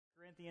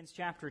Corinthians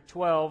chapter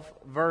 12,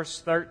 verse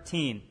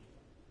 13.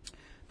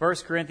 1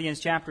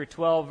 Corinthians chapter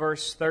 12,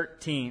 verse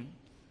 13.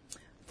 The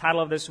title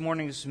of this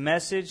morning's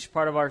message,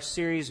 part of our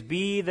series,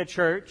 Be the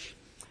Church.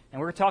 And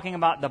we're talking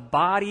about the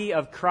body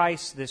of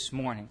Christ this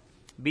morning.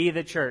 Be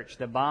the church,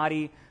 the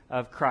body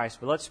of Christ.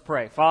 But let's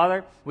pray.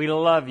 Father, we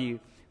love you.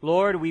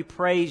 Lord, we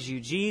praise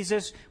you.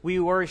 Jesus, we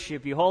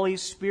worship you. Holy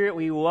Spirit,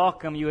 we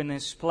welcome you in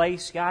this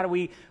place. God,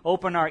 we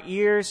open our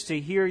ears to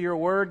hear your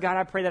word. God,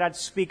 I pray that I'd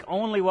speak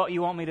only what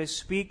you want me to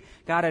speak.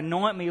 God,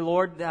 anoint me,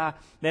 Lord, that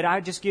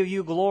I just give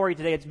you glory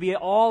today. It's be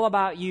all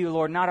about you,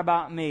 Lord, not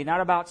about me, not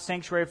about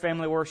Sanctuary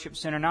Family Worship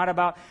Center, not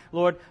about,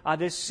 Lord,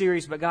 this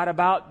series, but God,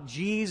 about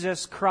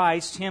Jesus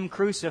Christ, Him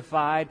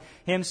crucified,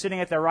 Him sitting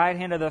at the right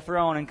hand of the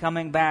throne and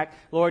coming back,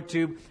 Lord,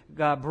 to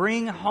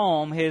bring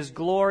home His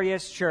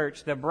glorious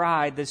church, the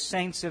bride, the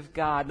saints of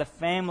God, the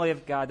family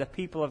of God, the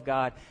people of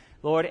God,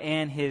 Lord,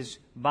 and His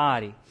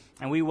body.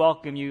 And we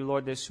welcome you,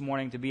 Lord, this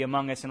morning to be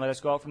among us and let us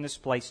go out from this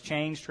place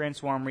changed,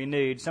 transformed,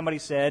 renewed. Somebody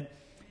said,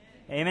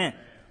 Amen.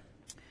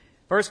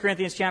 1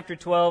 Corinthians chapter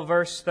 12,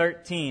 verse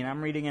 13.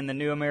 I'm reading in the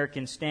New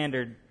American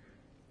Standard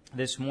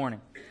this morning.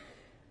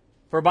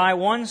 For by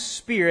one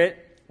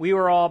Spirit we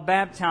were all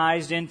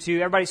baptized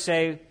into, everybody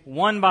say,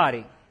 one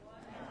body.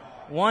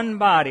 One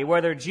body,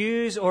 whether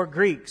Jews or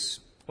Greeks,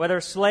 whether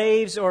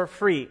slaves or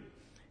free.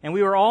 And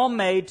we were all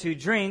made to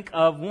drink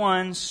of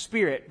one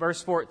Spirit.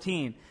 Verse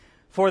 14.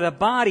 For the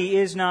body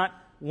is not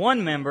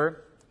one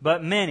member,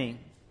 but many.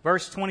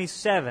 Verse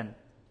 27.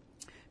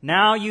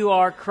 Now you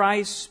are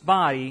Christ's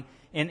body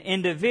and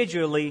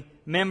individually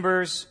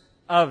members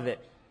of it.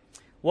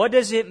 What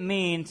does it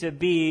mean to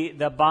be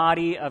the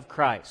body of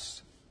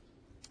Christ?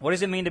 What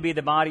does it mean to be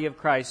the body of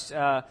Christ?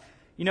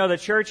 The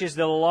church is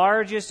the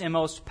largest and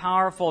most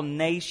powerful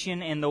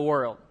nation in the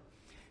world.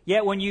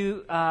 Yet when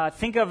you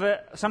think of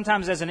it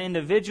sometimes as an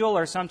individual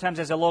or sometimes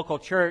as a local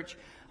church,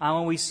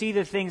 when we see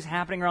the things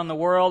happening around the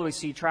world, we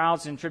see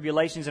trials and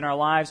tribulations in our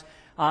lives,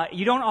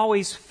 you don't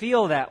always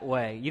feel that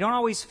way. You don't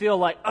always feel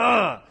like,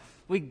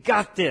 we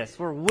got this,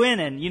 we're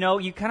winning.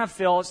 You kind of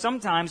feel,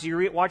 sometimes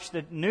you watch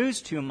the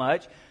news too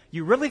much,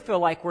 you really feel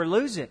like we're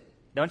losing,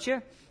 don't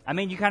you? I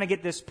mean, you kind of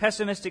get this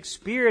pessimistic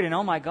spirit and,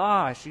 oh my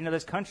gosh,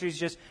 this country's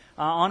just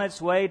on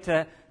its way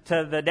to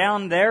the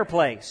down there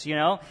place,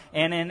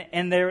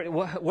 and there,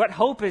 what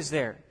hope is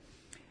there?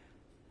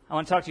 I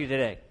want to talk to you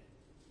today.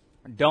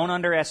 Don't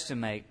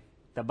underestimate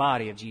the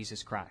body of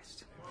Jesus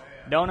Christ.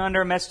 Don't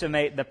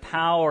underestimate the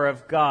power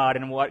of God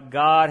and what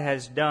God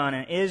has done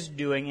and is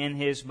doing in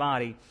His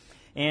body.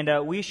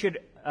 And we should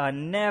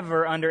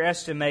never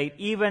underestimate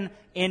even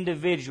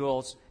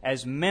individuals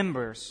as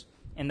members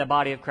in the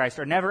body of Christ,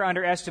 or never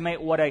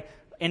underestimate what an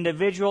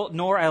individual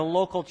nor a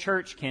local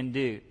church can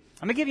do.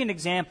 I'm going to give you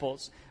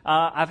examples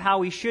of how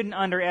we shouldn't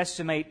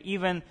underestimate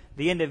even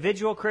the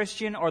individual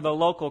Christian or the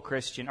local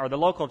Christian or the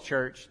local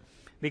church,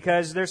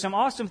 because there's some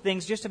awesome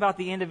things just about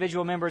the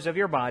individual members of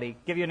your body.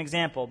 Give you an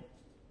example.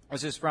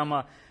 This is from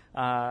a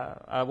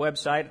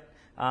website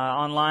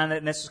online,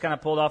 and this is kind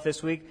of pulled off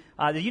this week.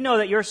 Did you know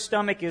that your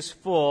stomach is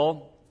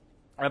full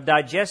of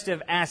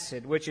digestive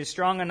acid, which is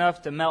strong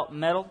enough to melt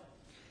metal?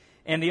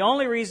 And the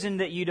only reason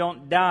that you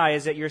don't die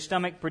is that your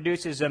stomach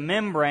produces a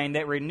membrane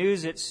that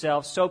renews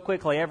itself so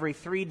quickly every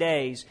 3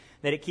 days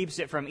that it keeps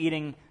it from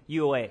eating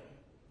you away.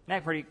 Isn't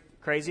that pretty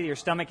crazy? Your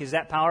stomach is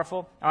that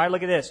powerful? All right,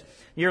 look at this.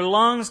 Your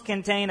lungs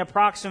contain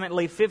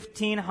approximately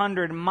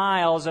 1,500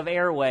 miles of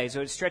airway,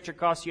 so it stretch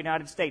across the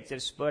United States.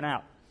 It's spun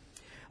out.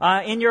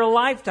 In your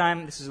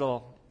lifetime, this is a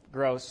little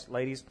gross,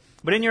 ladies,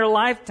 but in your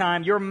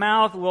lifetime, your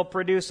mouth will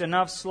produce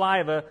enough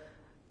saliva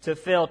to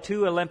fill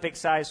 2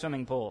 Olympic-sized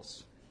swimming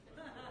pools.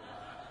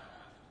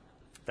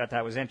 Thought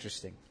that was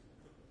interesting.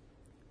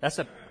 That's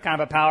a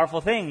kind of a powerful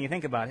thing. You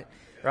think about it,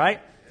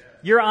 right?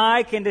 Your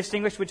eye can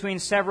distinguish between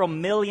several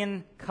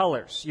million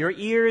colors. Your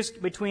ears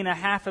between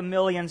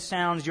 500,000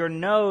 sounds. Your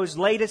nose,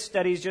 latest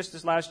studies just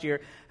this last year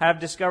have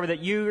discovered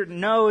that your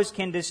nose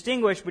can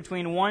distinguish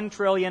between 1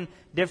 trillion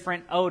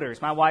different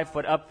odors. My wife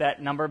would up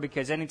that number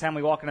because anytime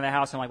we walk into the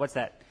house, I'm like, what's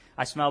that?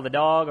 I smell the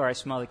dog, or I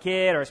smell the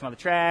kid, or I smell the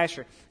trash,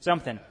 or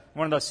something.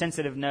 One of those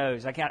sensitive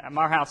noses.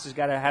 Our house has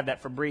got to have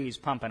that Febreze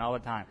pumping all the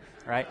time,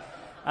 right?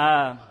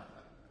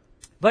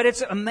 But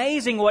it's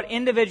amazing what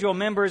individual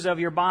members of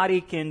your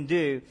body can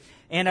do.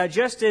 And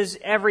just as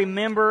every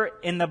member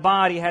in the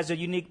body has a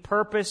unique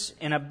purpose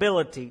and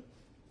ability,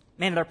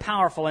 man, they're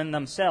powerful in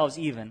themselves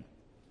even.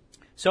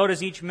 So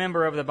does each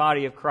member of the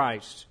body of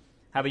Christ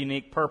have a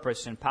unique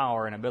purpose and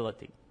power and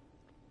ability.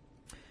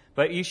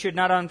 But you should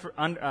not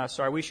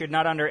we should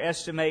not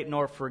underestimate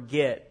nor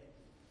forget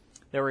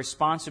the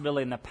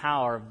responsibility and the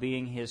power of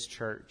being His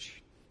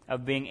church,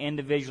 of being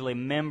individually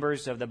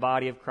members of the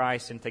body of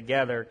Christ and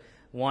together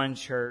one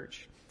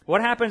church.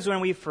 What happens when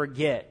we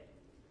forget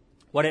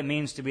what it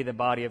means to be the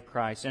body of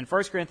Christ? In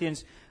 1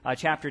 Corinthians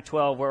chapter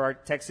 12, where our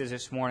text is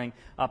this morning,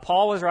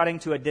 Paul was writing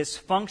to a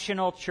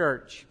dysfunctional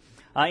church.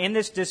 In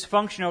this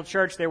dysfunctional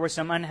church, there were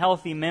some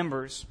unhealthy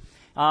members,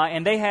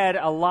 and they had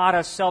a lot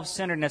of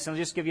self-centeredness. I'll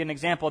just give you an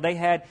example. They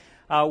had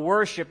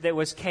worship that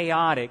was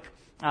chaotic.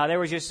 there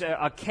was just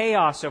a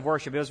chaos of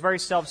worship. It was very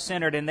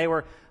self-centered, and they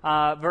were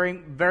very,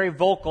 very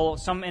vocal.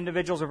 Some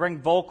individuals were very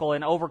vocal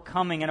in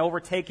overcoming and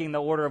overtaking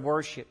the order of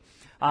worship.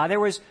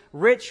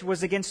 Rich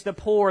was against the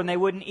poor, and they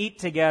wouldn't eat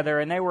together,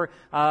 and they would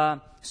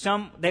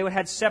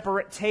had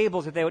separate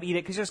tables that they would eat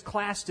at because there's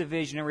class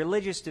division and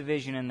religious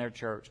division in their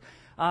church.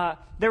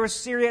 There were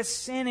serious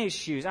sin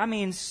issues. I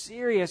mean,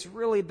 serious,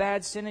 really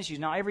bad sin issues.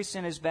 Now, every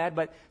sin is bad,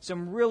 but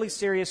some really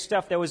serious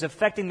stuff that was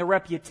affecting the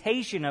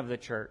reputation of the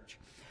church.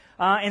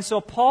 And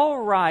so Paul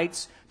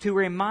writes to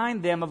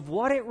remind them of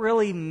what it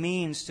really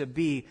means to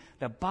be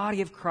the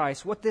body of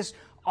Christ, what this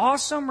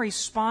awesome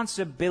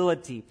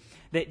responsibility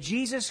that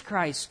Jesus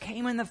Christ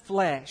came in the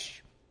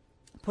flesh,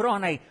 put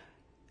on a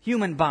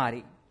human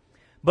body.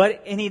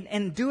 But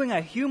in doing a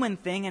human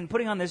thing and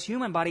putting on this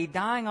human body,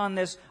 dying on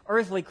this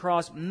earthly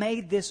cross,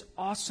 made this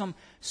awesome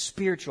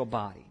spiritual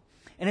body.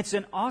 And it's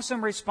an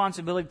awesome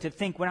responsibility to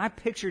think, when I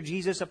picture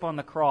Jesus up on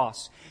the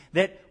cross,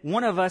 that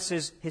one of us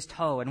is His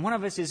toe, and one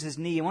of us is His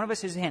knee, and one of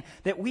us is His hand,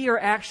 that we are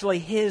actually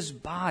His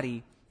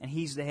body, and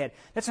He's the head.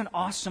 That's an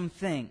awesome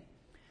thing,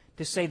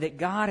 to say that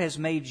God has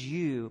made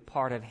you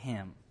part of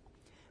Him,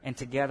 and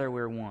together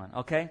we're one.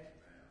 Okay?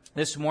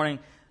 This morning,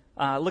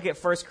 look at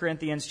 1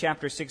 Corinthians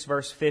chapter 6,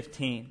 verse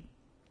 15.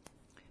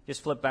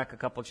 Just flip back a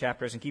couple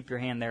chapters and keep your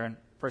hand there in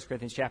 1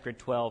 Corinthians chapter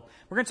 12.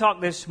 We're going to talk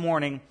this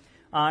morning,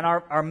 and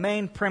our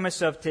main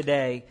premise of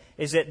today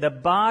is that the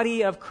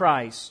body of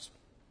Christ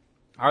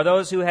are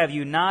those who have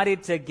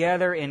united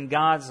together in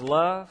God's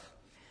love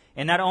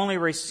and not only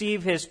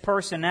receive His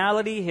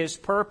personality, His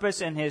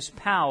purpose, and His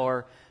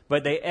power,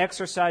 but they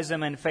exercise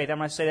them in faith. I'm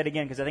going to say that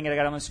again because I think I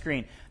got it on the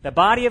screen. The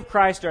body of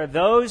Christ are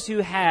those who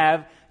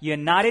have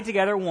united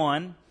together,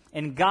 one,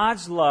 in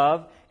God's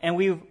love, and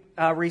we've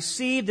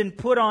received and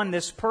put on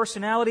this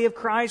personality of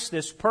Christ,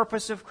 this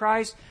purpose of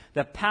Christ,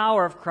 the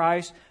power of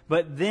Christ,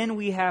 but then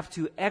we have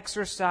to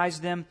exercise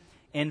them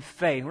in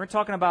faith. We're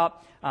talking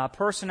about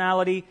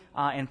personality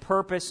and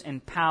purpose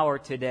and power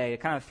today,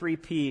 kind of 3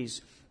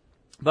 P's.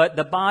 But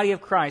the body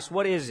of Christ,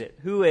 what is it?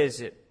 Who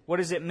is it? What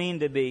does it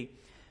mean to be?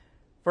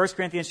 1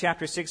 Corinthians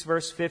chapter 6,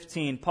 verse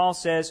 15, Paul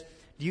says,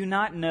 "Do you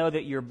not know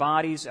that your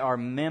bodies are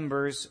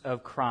members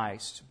of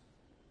Christ?"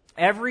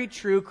 Every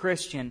true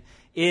Christian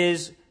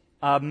is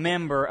a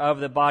member of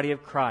the body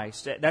of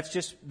Christ. That's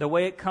just the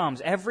way it comes.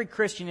 Every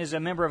Christian is a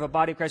member of a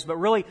body of Christ. But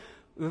really,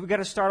 we've got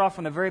to start off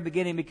from the very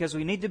beginning because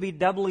we need to be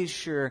doubly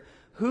sure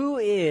who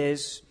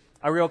is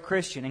a real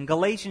Christian. In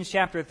Galatians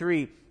chapter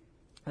 3,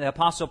 the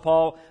Apostle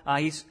Paul,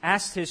 he's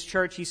asked his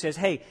church, he says,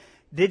 "Hey,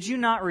 did you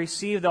not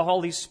receive the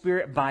Holy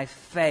Spirit by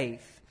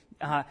faith?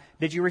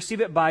 Did you receive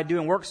it by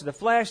doing works of the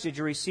flesh? Did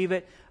you receive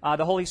it,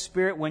 the Holy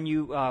Spirit, when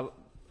you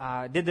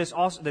did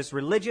this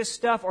religious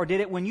stuff, or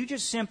did it when you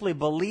just simply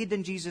believed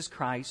in Jesus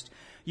Christ?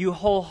 You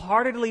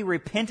wholeheartedly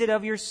repented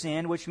of your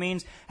sin," which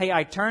means, hey,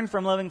 I turned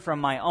from living from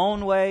my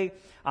own way.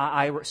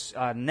 I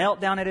knelt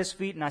down at His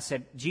feet and I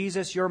said,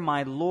 "Jesus, You're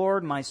my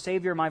Lord, my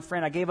Savior, my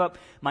friend." I gave up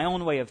my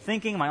own way of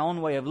thinking, my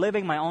own way of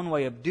living, my own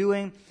way of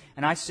doing.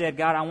 And I said,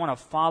 "God, I want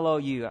to follow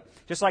You."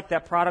 Just like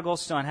that prodigal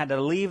son had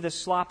to leave the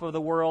slop of the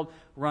world,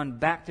 run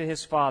back to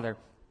his father.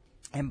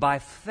 And by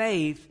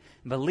faith,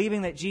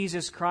 believing that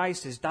Jesus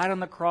Christ has died on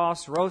the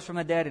cross, rose from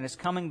the dead, and is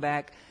coming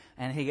back,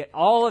 and He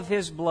all of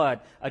His blood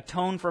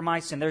atoned for my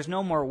sin. There's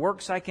no more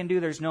works I can do.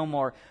 There's no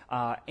more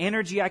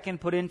energy I can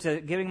put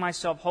into giving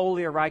myself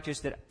holy or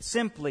righteous. That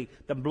simply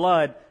the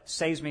blood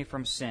saves me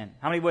from sin.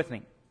 How many with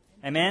me?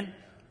 Amen?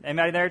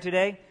 Anybody there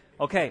today?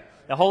 Okay.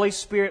 The Holy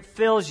Spirit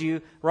fills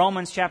you.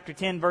 Romans chapter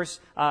 10 verse,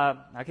 I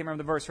can't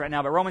remember the verse right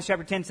now, but Romans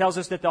chapter 10 tells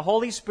us that the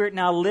Holy Spirit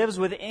now lives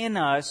within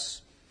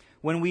us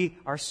when we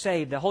are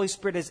saved. The Holy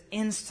Spirit is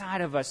inside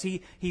of us.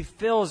 He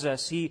fills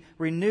us. He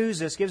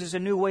renews us, gives us a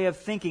new way of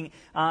thinking,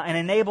 and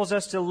enables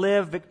us to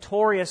live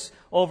victorious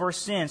over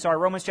sin. Sorry,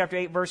 Romans chapter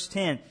 8 verse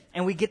 10.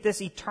 And we get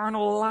this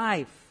eternal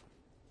life.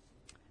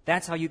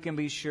 That's how you can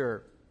be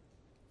sure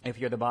if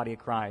you're the body of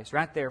Christ.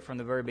 Right there from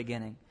the very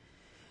beginning.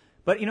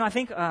 But, I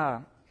think,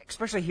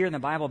 especially here in the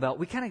Bible Belt,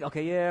 we kind of,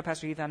 okay, yeah,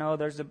 Pastor Heath, I know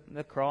there's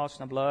the cross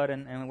and the blood,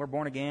 and we're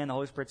born again, the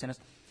Holy Spirit's in us.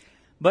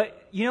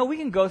 But, we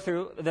can go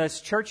through this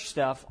church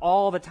stuff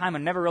all the time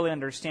and never really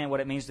understand what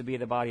it means to be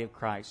the body of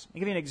Christ. I'll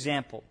give you an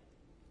example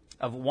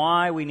of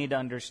why we need to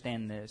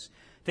understand this.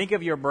 Think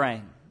of your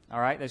brain,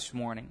 all right, this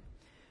morning.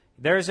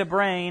 There's a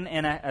brain,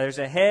 and there's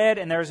a head,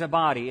 and there's a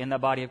body in the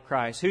body of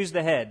Christ. Who's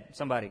the head?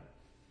 Somebody.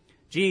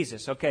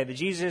 Jesus. Okay,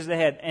 Jesus is the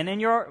head. And in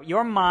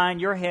your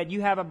mind, your head,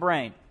 you have a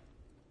brain.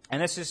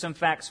 And this is some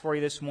facts for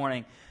you this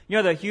morning.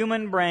 The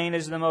human brain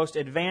is the most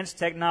advanced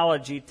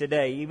technology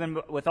today. Even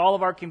with all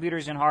of our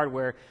computers and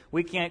hardware,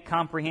 we can't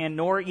comprehend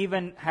nor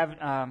even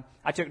have...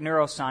 I took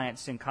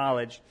neuroscience in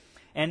college,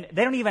 and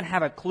they don't even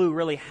have a clue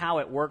really how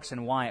it works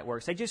and why it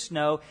works. They just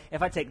know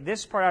if I take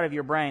this part out of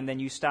your brain, then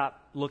you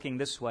stop looking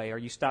this way or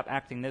you stop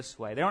acting this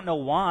way. They don't know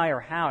why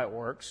or how it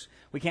works.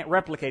 We can't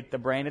replicate the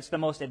brain. It's the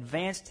most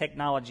advanced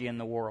technology in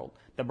the world,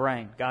 the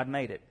brain. God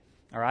made it.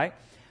 All right?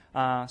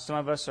 Some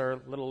of us are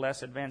a little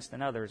less advanced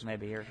than others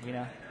maybe here,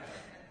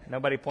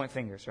 Nobody point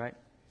fingers, right?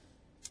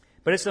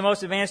 But it's the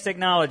most advanced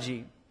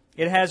technology.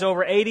 It has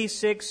over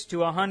 86 to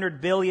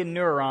 100 billion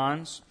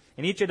neurons.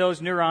 And each of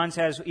those neurons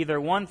has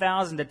either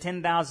 1,000 to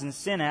 10,000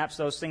 synapses,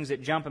 those things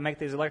that jump and make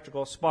these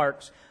electrical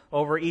sparks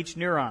over each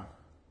neuron.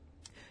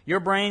 Your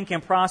brain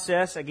can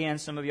process, again,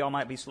 some of y'all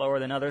might be slower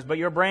than others, but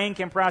your brain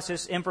can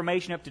process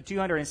information up to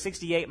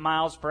 268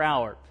 miles per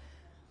hour.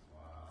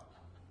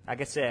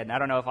 Like I said, I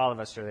don't know if all of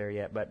us are there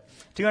yet, but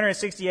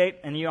 268,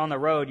 and you're on the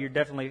road, you're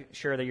definitely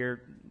sure that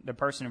the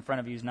person in front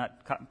of you is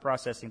not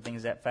processing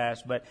things that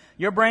fast. But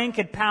your brain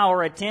could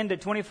power a 10 to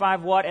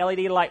 25 watt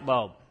LED light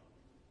bulb.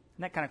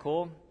 Isn't that kind of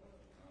cool?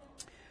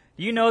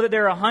 You know that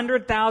there are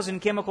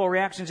 100,000 chemical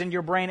reactions in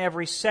your brain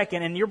every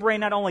second, and your brain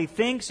not only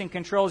thinks and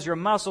controls your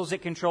muscles,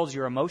 it controls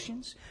your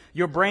emotions.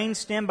 Your brain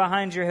stem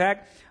behind your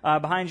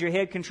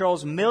head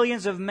controls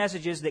millions of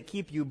messages that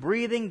keep you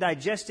breathing,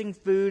 digesting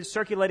food,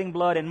 circulating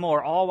blood, and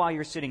more, all while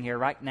you're sitting here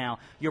right now.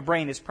 Your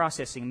brain is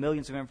processing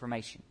millions of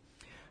information.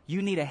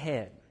 You need a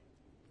head.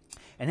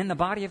 And in the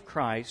body of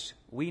Christ,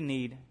 we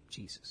need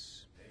Jesus.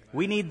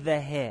 We need the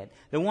head,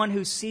 the one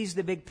who sees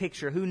the big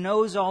picture, who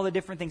knows all the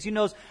different things. He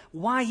knows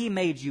why He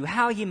made you,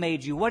 how He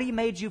made you, what He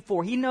made you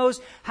for. He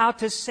knows how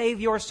to save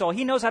your soul.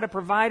 He knows how to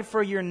provide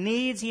for your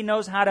needs. He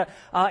knows how to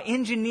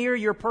engineer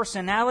your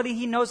personality.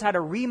 He knows how to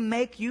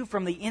remake you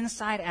from the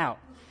inside out.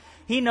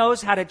 He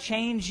knows how to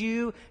change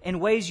you in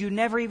ways you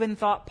never even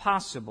thought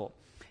possible.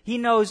 He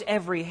knows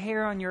every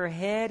hair on your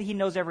head. He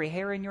knows every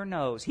hair in your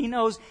nose. He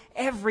knows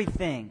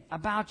everything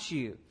about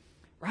you,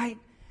 right?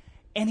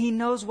 And He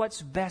knows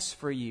what's best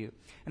for you.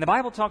 And the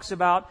Bible talks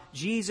about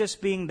Jesus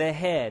being the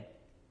head.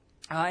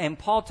 And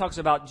Paul talks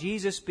about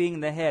Jesus being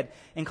the head.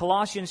 In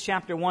Colossians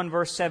chapter 1,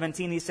 verse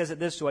 17, he says it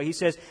this way. He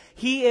says,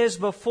 He is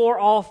before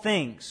all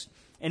things,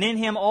 and in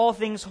Him all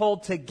things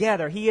hold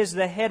together. He is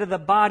the head of the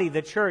body,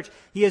 the church.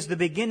 He is the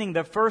beginning,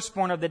 the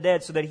firstborn of the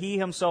dead, so that He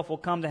Himself will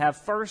come to have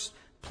first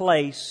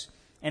place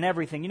in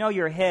everything. You know,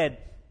 your head,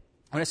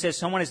 when it says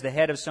someone is the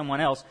head of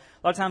someone else,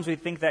 a lot of times we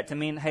think that to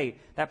mean, hey,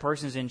 that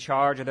person's in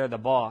charge or they're the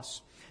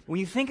boss. When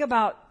you think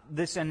about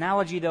this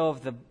analogy, though,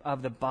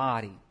 of the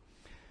body,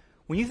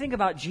 when you think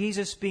about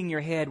Jesus being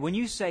your head, when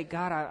you say,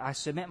 God, I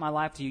submit my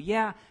life to you,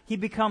 yeah, He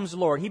becomes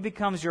Lord. He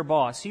becomes your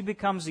boss. He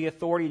becomes the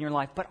authority in your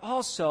life. But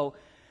also,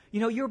 you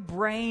know, your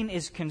brain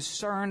is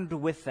concerned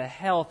with the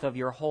health of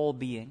your whole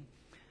being.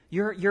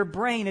 Your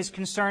brain is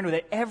concerned with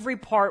it. Every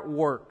part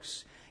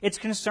works. It's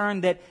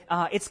concerned that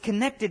it's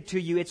connected to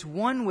you. It's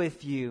one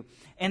with you.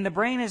 And the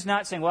brain is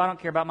not saying, well, I don't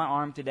care about my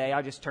arm today.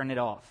 I'll just turn it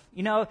off.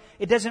 You know,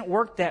 it doesn't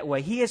work that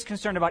way. He is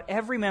concerned about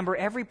every member,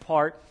 every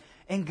part.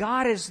 And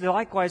God is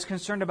likewise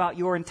concerned about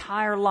your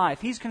entire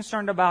life. He's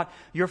concerned about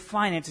your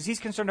finances.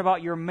 He's concerned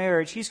about your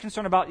marriage. He's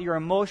concerned about your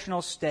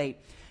emotional state.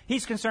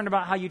 He's concerned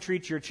about how you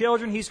treat your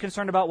children. He's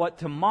concerned about what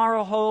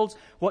tomorrow holds,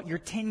 what your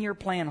 10-year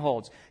plan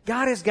holds.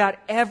 God has got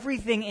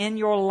everything in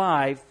your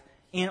life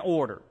in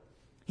order.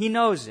 He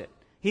knows it.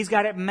 He's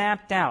got it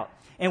mapped out.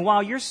 And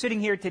while you're sitting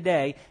here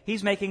today,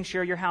 He's making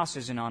sure your house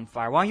isn't on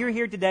fire. While you're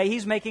here today,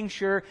 He's making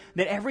sure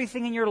that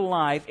everything in your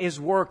life is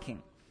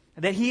working.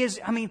 That He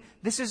is,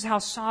 this is how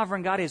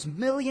sovereign God is.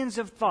 Millions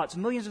of thoughts,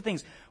 millions of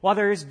things. While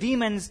there's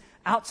demons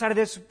outside of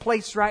this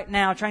place right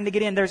now trying to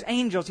get in, there's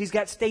angels He's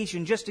got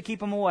stationed just to keep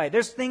them away.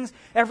 There's things,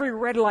 every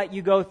red light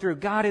you go through,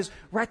 God is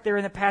right there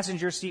in the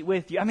passenger seat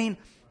with you.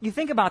 You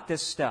think about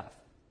this stuff.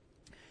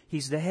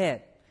 He's the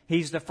head.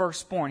 He's the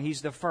firstborn.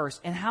 He's the first.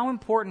 And how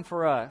important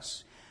for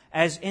us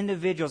as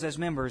individuals, as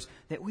members,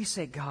 that we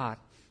say, God,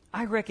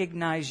 I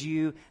recognize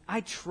You. I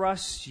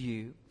trust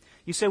You.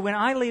 You say, when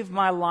I leave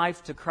my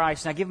life to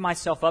Christ and I give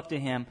myself up to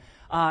Him,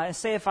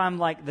 say if I'm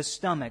like the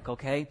stomach,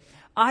 okay,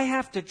 I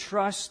have to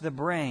trust the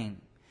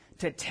brain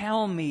to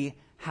tell me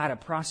how to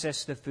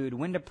process the food,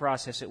 when to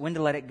process it, when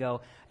to let it go,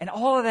 and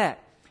all of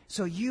that.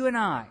 So you and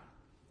I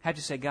have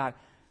to say, God,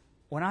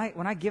 when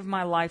I give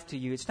my life to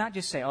You, it's not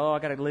just say, oh, I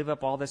got to live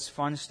up all this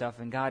fun stuff,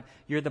 and God,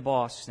 You're the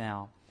boss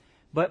now.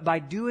 But by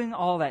doing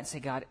all that, say,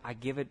 God, I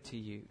give it to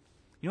You.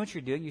 You know what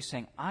you're doing? You're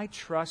saying, I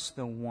trust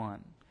the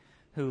one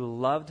who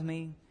loved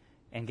me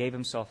and gave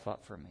Himself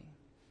up for me.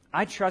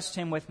 I trust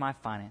Him with my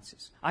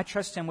finances. I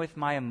trust Him with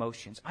my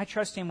emotions. I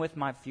trust Him with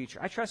my future.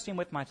 I trust Him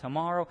with my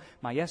tomorrow,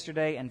 my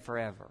yesterday, and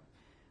forever.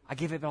 I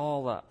give it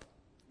all up.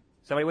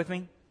 Somebody with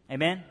me?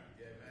 Amen?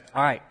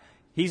 All right.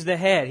 He's the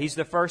head. He's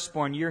the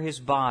firstborn. You're His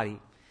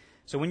body.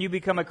 So when you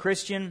become a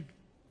Christian,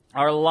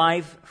 our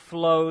life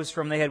flows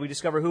from the head. We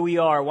discover who we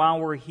are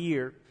while we're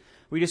here.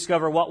 We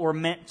discover what we're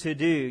meant to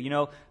do. You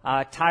know,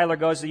 Tyler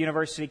goes to the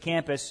university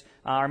campus,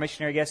 our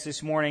missionary guest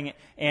this morning,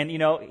 and, you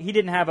know, he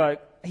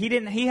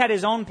had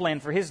his own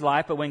plan for his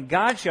life, but when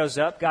God shows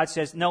up, God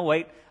says, no,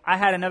 wait, I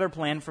had another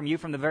plan from you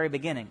from the very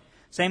beginning.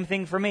 Same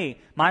thing for me.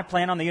 My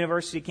plan on the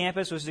university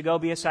campus was to go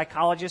be a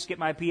psychologist, get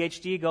my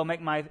PhD, go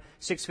make my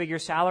 6-figure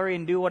salary,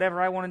 and do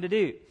whatever I wanted to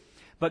do.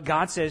 But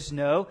God says,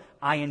 no,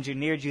 I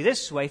engineered you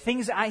this way.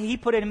 Things He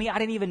put in me I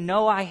didn't even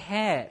know I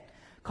had.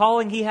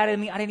 Calling He had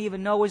in me I didn't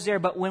even know was there.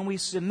 But when we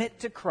submit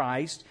to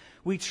Christ,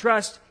 we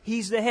trust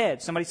He's the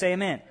head. Somebody say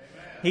amen.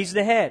 He's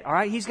the head. All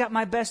right? He's got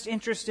my best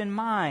interest in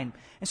mind.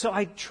 And so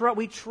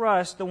we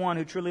trust the one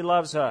who truly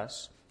loves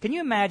us. Can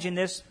you imagine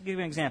this? I'll give you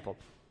an example.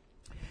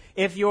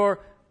 If your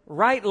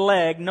right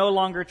leg no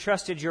longer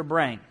trusted your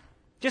brain,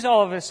 just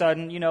all of a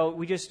sudden,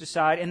 we just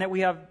decide, and that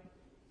we have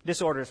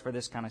disorders for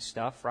this kind of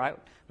stuff, right?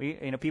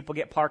 People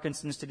get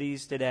Parkinson's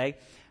disease today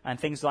and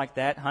things like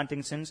that,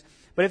 Huntington's.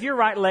 But if your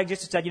right leg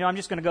just said, I'm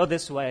just going to go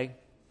this way,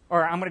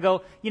 or I'm going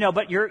to go,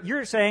 but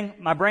you're saying,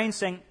 my brain's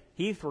saying,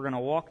 Heath, we're going to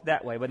walk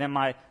that way. But then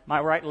my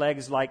right leg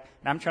is like,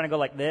 and I'm trying to go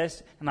like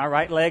this, and my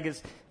right leg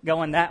is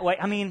going that way.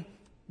 I mean,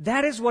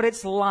 that is what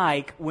it's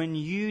like when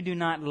you do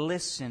not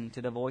listen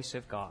to the voice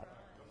of God.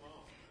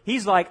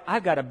 He's like,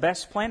 I've got a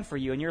best plan for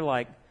you. And you're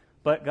like,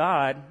 but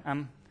God,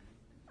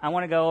 I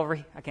want to go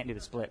over, I can't do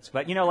the splits,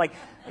 but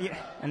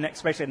and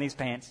especially in these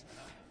pants.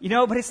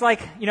 But it's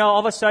like, all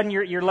of a sudden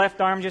your left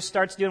arm just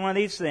starts doing one of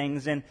these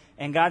things, and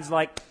God's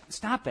like,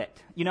 stop it.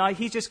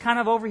 He's just kind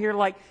of over here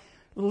like,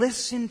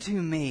 listen to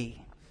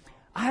me.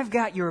 I've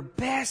got your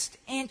best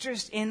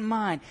interest in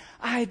mind.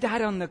 I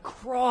died on the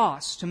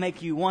cross to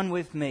make you one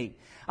with me.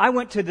 I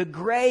went to the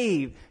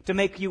grave to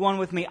make you one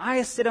with me.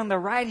 I sit on the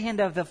right hand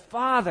of the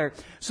Father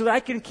so that I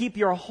can keep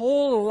your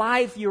whole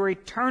life, your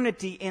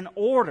eternity in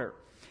order.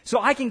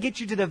 So I can get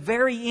you to the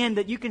very end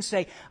that you can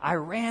say, I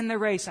ran the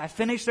race, I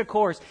finished the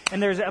course,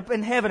 and there's up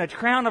in heaven a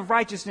crown of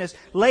righteousness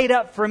laid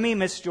up for me,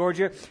 Miss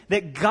Georgia,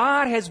 that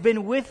God has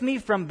been with me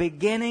from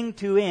beginning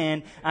to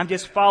end. I'm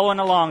just following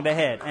along the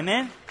head.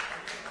 Amen?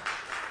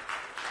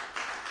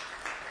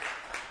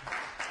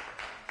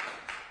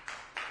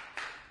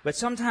 But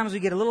sometimes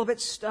we get a little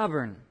bit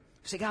stubborn.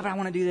 We say, God, but I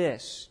want to do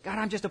this. God,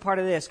 I'm just a part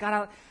of this.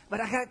 God,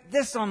 but I got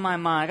this on my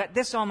mind. I got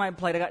this on my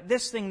plate. I got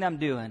this thing that I'm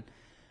doing.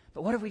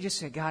 But what if we just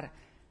say, God,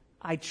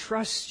 I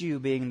trust you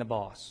being the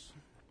boss.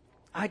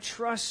 I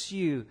trust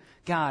you,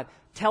 God,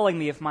 telling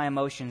me if my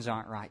emotions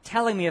aren't right.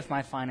 Telling me if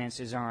my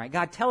finances aren't right.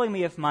 God, telling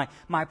me if my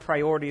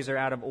priorities are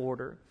out of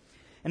order.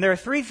 And there are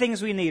three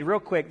things we need real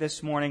quick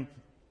this morning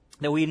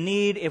that we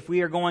need if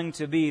we are going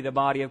to be the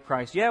body of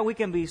Christ. Yeah, we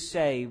can be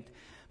saved.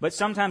 But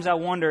sometimes I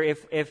wonder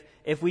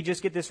if we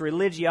just get this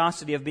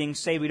religiosity of being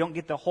saved, we don't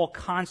get the whole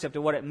concept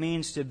of what it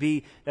means to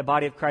be the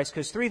body of Christ.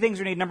 Because three things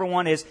we need. Number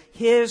one is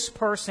His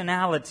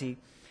personality.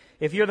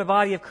 If you're the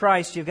body of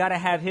Christ, you've got to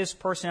have His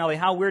personality.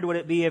 How weird would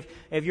it be if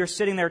you're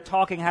sitting there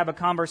talking, have a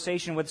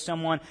conversation with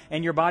someone,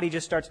 and your body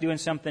just starts doing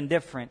something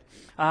different?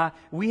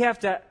 We have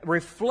to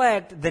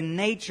reflect the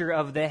nature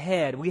of the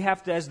head. We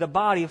have to, as the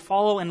body,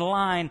 follow in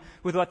line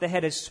with what the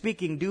head is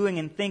speaking, doing,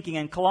 and thinking.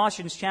 In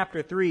Colossians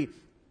chapter 3,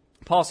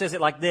 Paul says it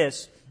like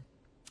this,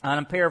 and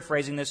I'm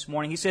paraphrasing this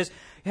morning. He says,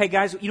 hey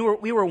guys,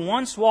 we were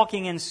once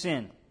walking in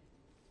sin,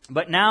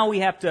 but now we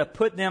have to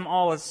put them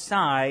all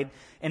aside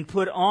and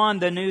put on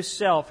the new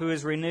self who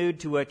is renewed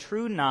to a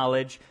true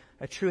knowledge,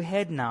 a true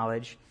head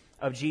knowledge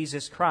of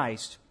Jesus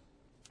Christ.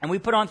 And we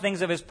put on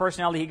things of His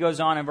personality. He goes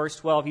on in verse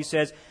 12, he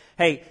says,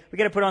 hey, we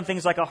got to put on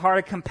things like a heart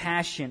of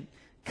compassion,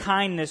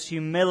 kindness,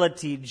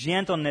 humility,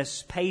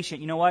 gentleness,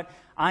 patience. You know what?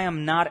 I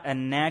am not a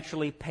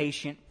naturally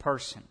patient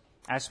person.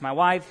 Ask my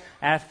wife,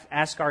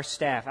 ask our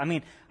staff. I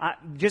mean,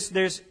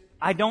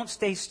 I don't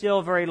stay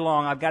still very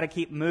long. I've got to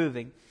keep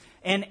moving.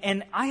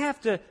 And I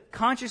have to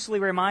consciously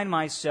remind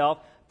myself,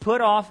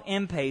 put off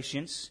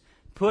impatience,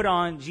 put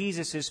on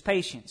Jesus'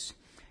 patience.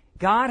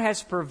 God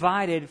has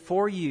provided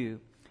for you,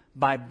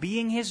 by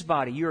being His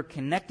body, you are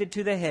connected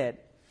to the head.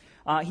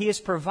 He has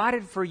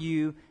provided for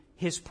you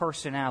His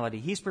personality.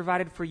 He's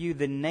provided for you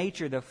the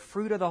nature, the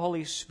fruit of the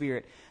Holy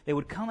Spirit that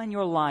would come in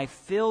your life,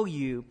 fill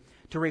you,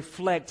 to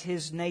reflect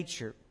His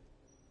nature.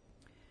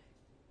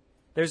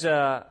 There's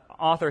an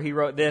author, he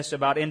wrote this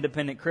about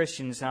independent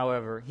Christians,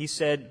 however. He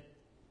said,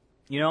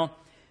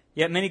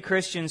 yet many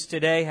Christians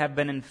today have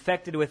been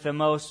infected with the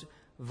most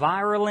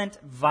virulent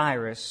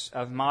virus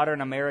of modern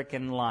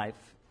American life.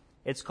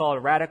 It's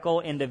called radical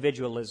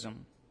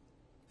individualism.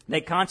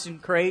 They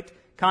concentrate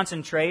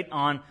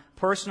on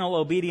personal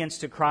obedience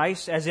to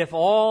Christ as if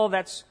all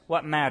that's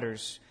what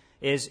matters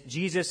is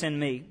Jesus and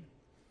me.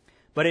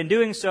 But in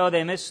doing so,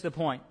 they miss the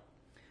point.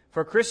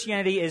 For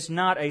Christianity is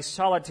not a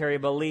solitary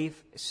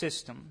belief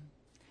system.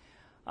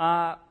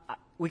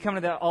 We come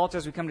to the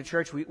altars, we come to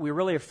church, we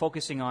really are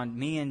focusing on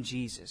me and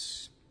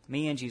Jesus.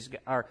 Me and Jesus.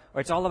 Or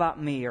it's all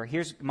about me, or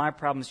here's my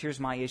problems, here's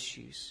my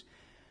issues.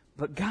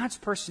 But God's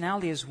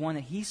personality is one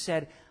that He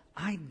said,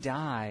 I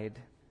died,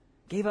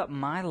 gave up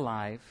my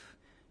life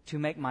to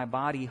make my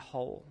body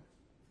whole.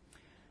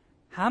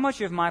 How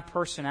much of my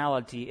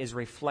personality is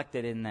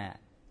reflected in that?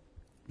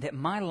 That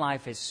my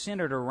life is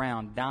centered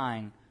around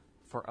dying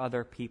for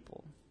other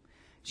people.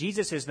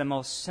 Jesus is the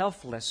most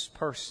selfless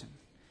person.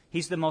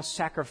 He's the most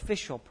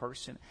sacrificial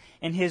person.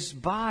 And His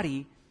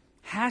body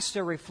has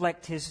to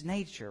reflect His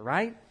nature,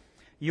 right?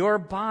 Your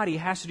body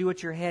has to do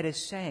what your head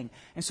is saying.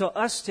 And so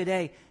us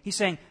today, He's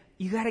saying,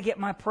 you got to get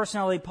my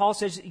personality. Paul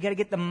says you got to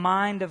get the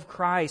mind of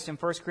Christ in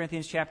 1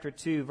 Corinthians chapter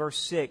 2, verse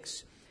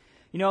 6.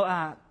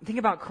 Think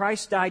about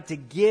Christ died to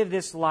give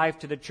this life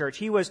to the church.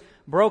 He was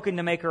broken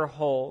to make her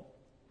whole.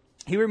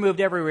 He removed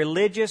every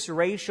religious,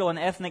 racial, and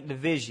ethnic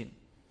division.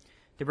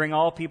 to bring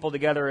all people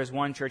together as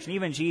one church. And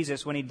even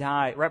Jesus, when He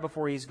died, right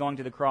before He's going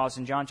to the cross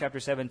in John chapter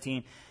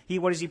 17,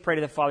 what does He pray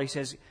to the Father? He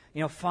says,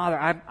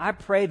 Father, I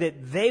pray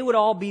that they would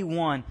all be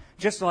one,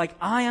 just like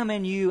I am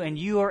in you and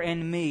you are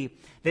in me,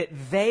 that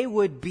they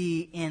would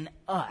be in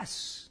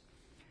us.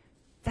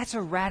 That's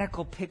a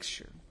radical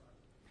picture.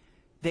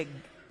 That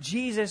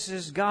Jesus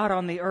is God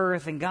on the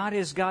earth and God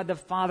is God the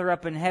Father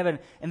up in heaven,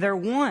 and they're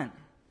one,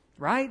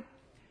 right?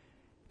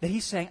 That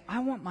He's saying, I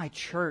want my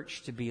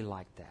church to be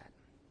like that.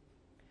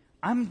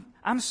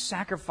 I'm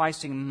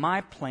sacrificing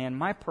my plan,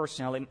 my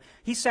personality.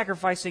 He's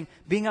sacrificing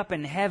being up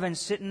in heaven,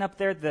 sitting up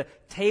there at the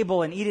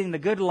table and eating the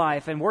good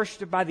life and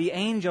worshipped by the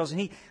angels.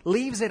 And He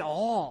leaves it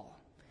all.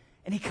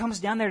 And He comes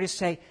down there to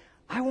say,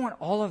 I want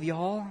all of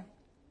y'all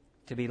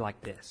to be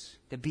like this,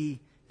 to be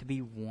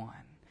one.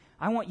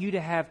 I want you to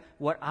have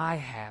what I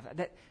have.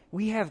 That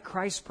we have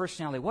Christ's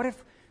personality. What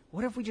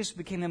if we just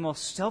became the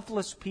most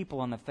selfless people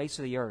on the face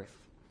of the earth?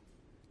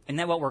 Isn't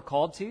that what we're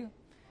called to?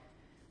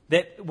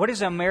 That what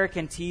does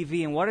American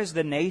TV and what does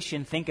the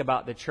nation think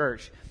about the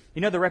church?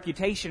 The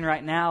reputation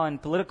right now in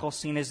political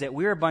scene is that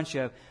we're a bunch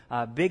of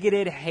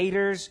bigoted,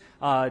 haters,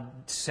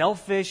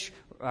 selfish,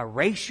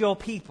 racial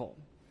people.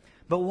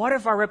 But what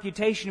if our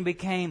reputation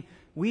became,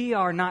 we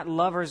are not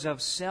lovers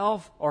of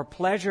self or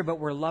pleasure, but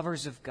we're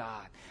lovers of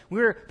God.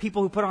 We're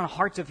people who put on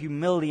hearts of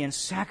humility and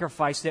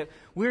sacrifice, that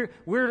we're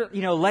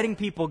letting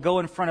people go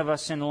in front of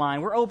us in line.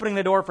 We're opening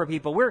the door for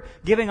people. We're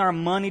giving our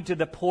money to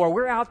the poor.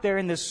 We're out there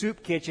in the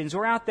soup kitchens.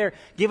 We're out there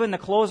giving the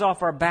clothes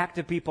off our back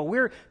to people.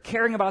 We're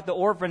caring about the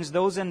orphans,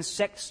 those in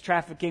sex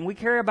trafficking. We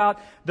care about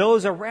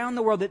those around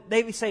the world that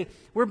they say,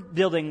 we're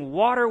building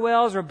water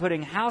wells, we're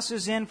putting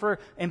houses in for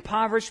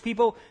impoverished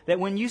people. That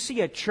when you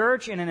see a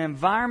church in an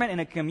environment,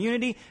 in a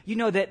community, you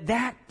know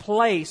that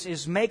place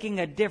is making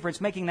a difference,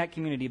 making that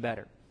community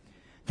better.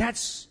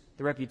 That's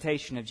the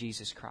reputation of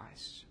Jesus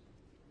Christ.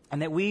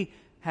 And that we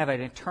have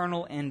an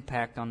eternal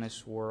impact on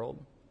this world.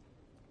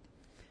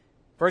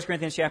 1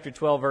 Corinthians chapter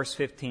 12, verse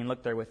 15.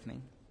 Look there with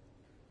me.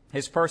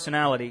 His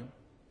personality.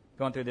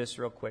 Going through this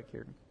real quick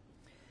here.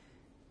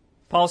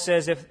 Paul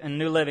says, in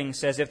New Living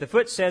says, if the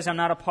foot says I'm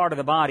not a part of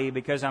the body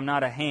because I'm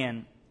not a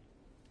hand,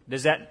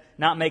 does that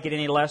not make it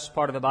any less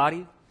part of the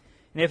body?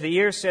 And if the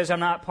ear says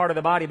I'm not part of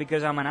the body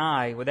because I'm an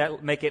eye, would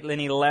that make it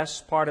any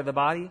less part of the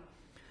body?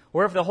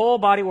 Or if the whole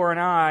body were an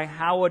eye,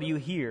 how would you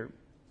hear?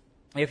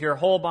 If your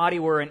whole body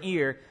were an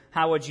ear,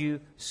 how would you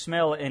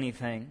smell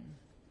anything?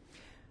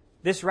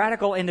 This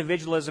radical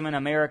individualism in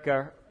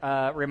America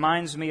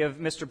reminds me of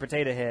Mr.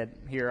 Potato Head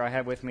here I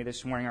have with me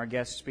this morning, our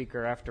guest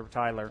speaker after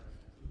Tyler,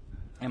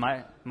 and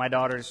my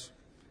daughter's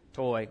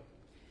toy.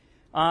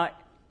 I'll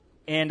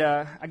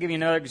give you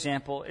another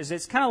example.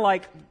 It's kind of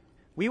like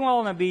we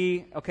want to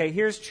be, okay,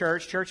 here's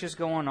church is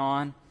going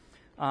on.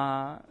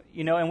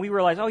 And we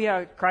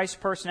realize, Christ's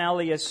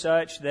personality is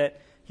such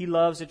that He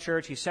loves the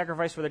church. He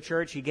sacrificed for the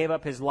church. He gave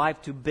up His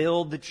life to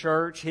build the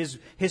church. His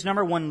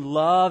number one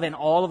love in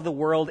all of the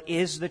world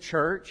is the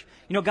church.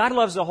 God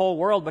loves the whole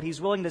world, but He's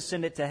willing to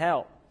send it to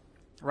hell,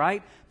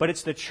 right? But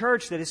it's the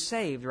church that is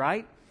saved,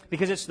 right?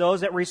 Because it's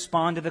those that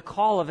respond to the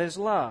call of His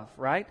love,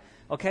 right?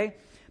 Okay?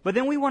 But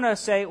then we want to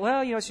say,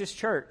 it's just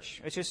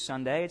church. It's just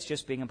Sunday. It's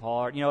just being a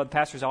part. The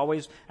pastor's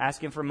always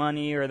asking for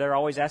money, or they're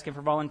always asking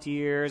for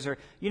volunteers, or,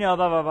 blah,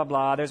 blah, blah,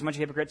 blah. There's a bunch of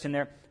hypocrites in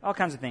there. All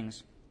kinds of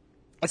things.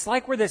 It's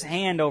like we're this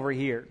hand over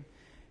here.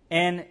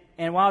 And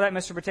while that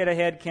Mr. Potato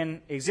Head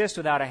can exist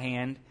without a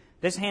hand,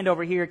 this hand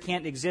over here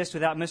can't exist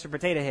without Mr.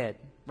 Potato Head,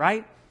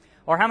 right?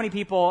 Or how many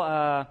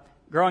people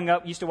growing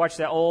up used to watch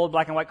that old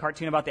black and white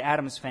cartoon about the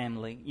Addams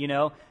Family?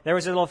 There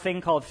was a little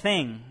thing called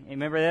Thing. You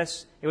remember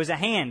this? It was a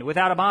hand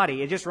without a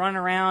body. It just running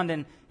around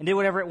and did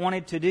whatever it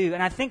wanted to do.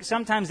 And I think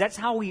sometimes that's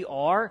how we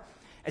are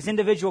as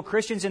individual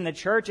Christians in the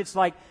church. It's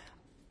like,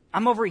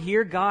 I'm over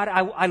here, God.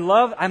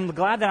 I'm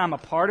glad that I'm a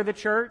part of the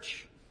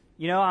church.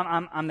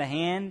 I'm the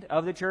hand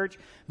of the church,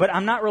 but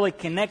I'm not really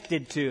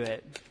connected to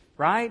it,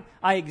 right?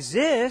 I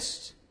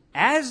exist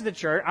as the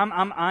church.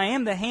 I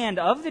am the hand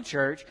of the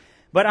church,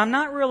 but I'm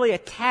not really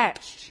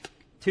attached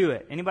to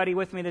it. Anybody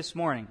with me this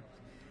morning?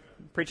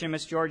 Preaching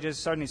Miss George's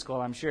Sunday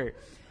school, I'm sure.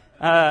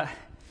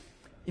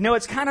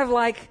 It's kind of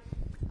like,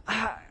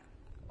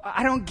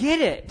 I don't get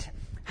it.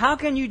 How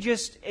can you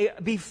just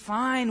be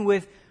fine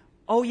with,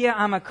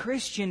 I'm a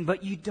Christian,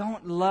 but you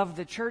don't love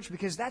the church?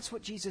 Because that's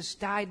what Jesus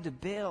died to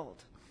build.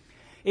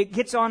 It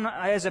gets on,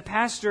 as a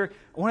pastor,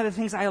 one of the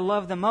things I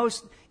love the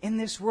most in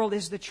this world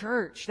is the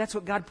church. That's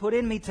what God put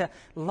in me, to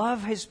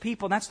love His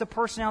people. That's the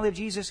personality of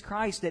Jesus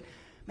Christ. That,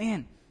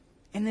 man,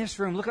 in this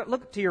room,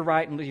 look to your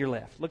right and to your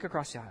left. Look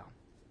across the aisle.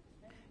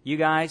 You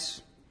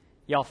guys,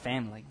 y'all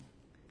family.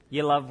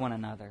 You love one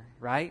another,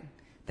 right?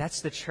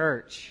 That's the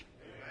church.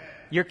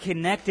 You're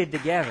connected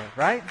together,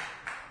 right?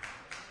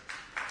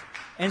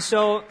 And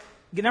so,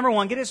 number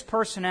one, get His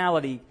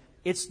personality.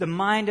 It's the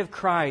mind of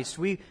Christ.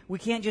 We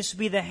can't just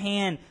be the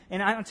hand.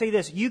 And I'll tell you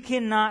this, you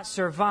cannot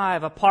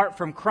survive apart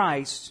from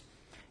Christ,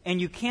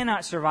 and you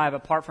cannot survive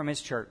apart from His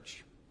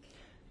church.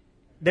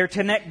 They're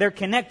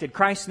connected.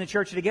 Christ and the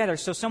church are together.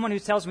 So someone who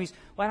tells me,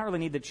 I don't really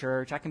need the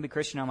church. I can be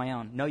Christian on my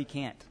own. No, you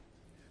can't.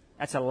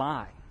 That's a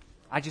lie.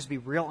 I just be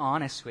real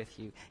honest with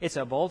you. It's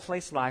a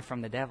bold-faced lie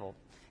from the devil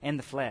and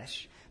the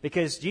flesh.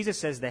 Because Jesus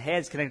says the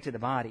head's connected to the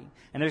body.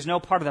 And there's no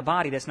part of the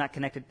body that's not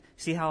connected.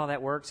 See how all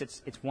that works?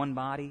 It's one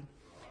body.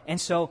 And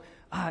so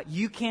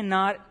you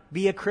cannot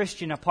be a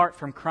Christian apart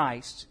from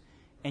Christ.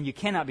 And you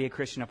cannot be a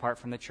Christian apart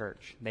from the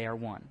church. They are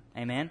one.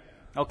 Amen?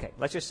 Okay,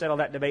 let's just settle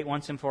that debate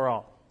once and for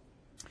all.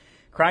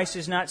 Christ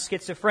is not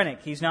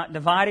schizophrenic. He's not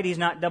divided. He's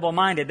not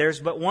double-minded. There's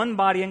but one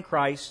body in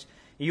Christ.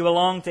 You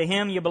belong to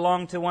Him. You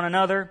belong to one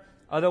another.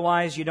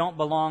 Otherwise, you don't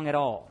belong at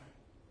all.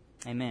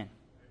 Amen.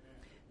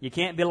 You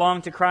can't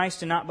belong to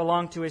Christ and not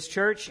belong to His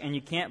church, and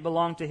you can't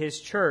belong to His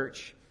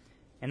church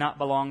and not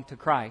belong to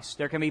Christ.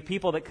 There can be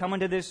people that come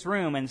into this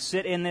room and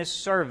sit in this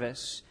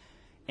service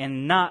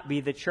and not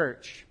be the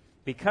church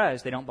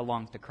because they don't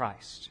belong to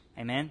Christ.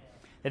 Amen?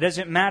 It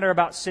doesn't matter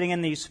about sitting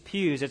in these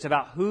pews. It's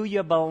about who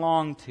you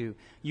belong to.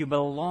 You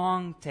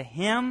belong to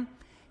Him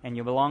and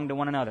you belong to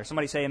one another.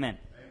 Somebody say amen.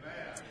 Amen.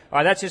 All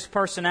right, that's His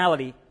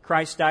personality.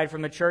 Christ died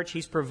from the church.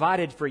 He's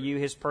provided for you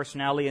His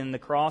personality in the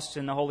cross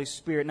and the Holy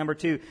Spirit. Number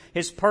 2,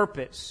 His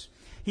purpose.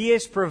 He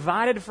has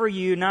provided for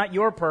you not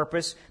your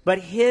purpose, but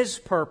His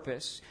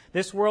purpose.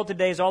 This world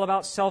today is all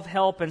about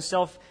self-help and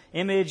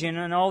self-image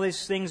and all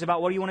these things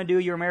about what do you want to do,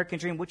 your American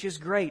dream, which is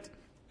great,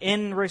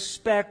 in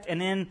respect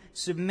and in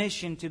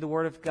submission to the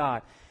Word of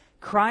God.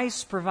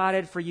 Christ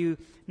provided for you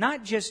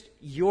not just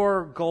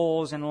your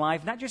goals in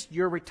life, not just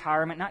your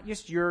retirement, not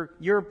just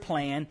your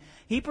plan.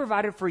 He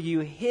provided for you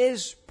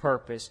His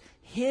purpose,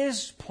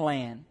 His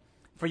plan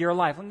for your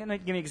life. I'm going to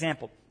give you an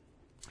example.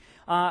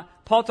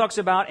 Paul talks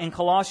about in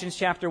Colossians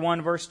chapter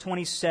 1, verse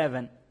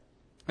 27,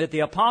 that the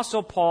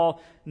Apostle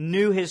Paul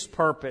knew his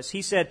purpose.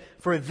 He said,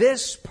 "For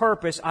this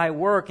purpose I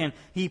work," and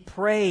he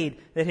prayed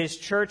that his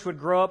church would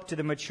grow up to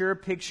the mature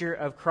picture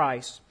of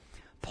Christ.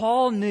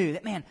 Paul knew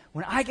that, man,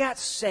 when I got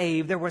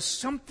saved, there was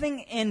something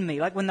in me.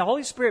 Like when the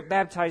Holy Spirit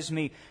baptized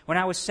me when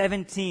I was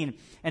 17,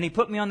 and He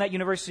put me on that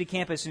university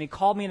campus, and He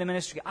called me into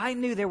ministry, I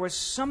knew there was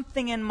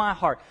something in my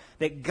heart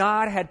that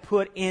God had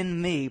put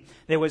in me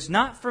that was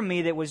not for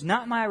me, that was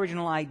not my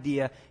original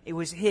idea. It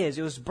was His.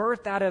 It was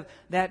birthed out of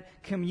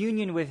that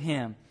communion with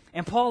Him.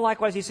 And Paul,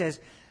 likewise, he says,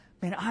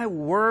 man, I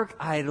work,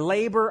 I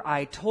labor,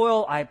 I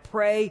toil, I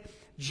pray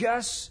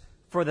just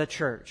for the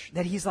church.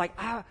 That he's like,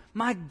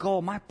 my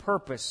goal, my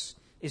purpose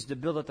is to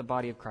build up the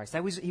body of Christ.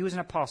 He was an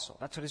apostle.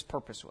 That's what his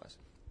purpose was.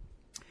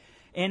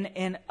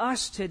 And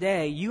us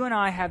today, you and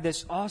I have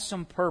this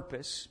awesome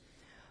purpose.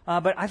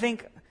 But I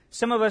think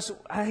some of us,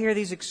 I hear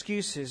these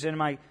excuses in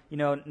my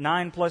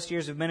 9+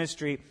 years of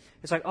ministry.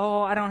 It's like,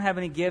 oh, I don't have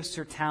any gifts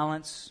or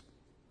talents.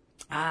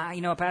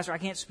 Pastor, I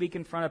can't speak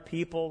in front of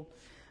people.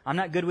 I'm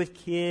not good with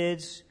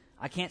kids.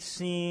 I can't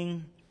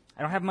sing.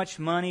 I don't have much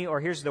money. Or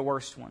here's the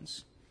worst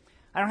ones.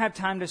 I don't have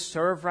time to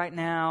serve right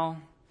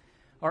now.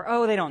 Or,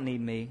 oh, they don't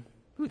need me.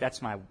 Ooh, that's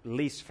my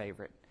least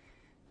favorite.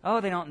 Oh,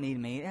 they don't need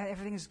me.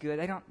 Everything's good.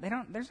 They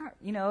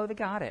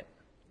got it.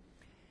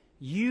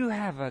 You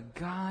have a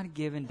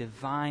God-given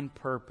divine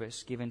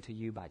purpose given to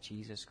you by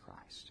Jesus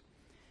Christ.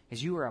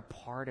 As you are a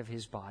part of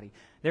His body.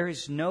 There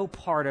is no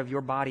part of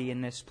your body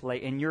in this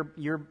place, in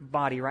your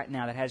body right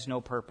now, that has no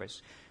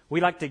purpose. We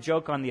like to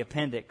joke on the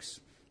appendix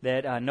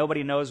that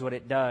nobody knows what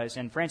it does.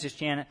 And Francis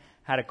Chan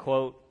had a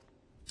quote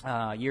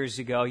years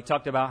ago. He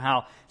talked about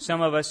how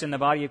some of us in the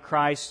body of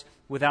Christ,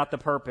 without the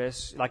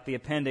purpose, like the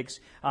appendix,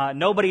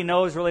 nobody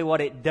knows really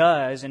what it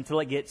does until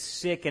it gets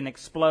sick and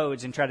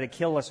explodes and try to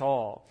kill us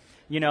all.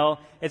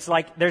 It's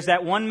like there's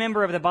that one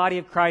member of the body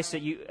of Christ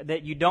that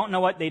you don't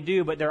know what they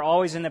do, but they're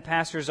always in the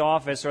pastor's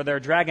office, or they're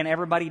dragging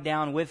everybody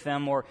down with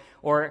them, or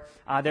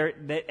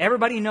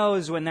everybody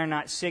knows when they're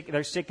not sick,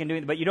 they're sick and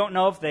doing it, but you don't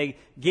know if they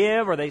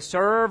give, or they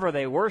serve, or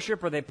they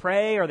worship, or they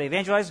pray, or they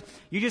evangelize.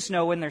 You just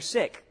know when they're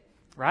sick,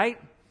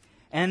 right?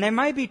 And there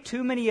might be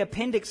too many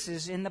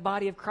appendixes in the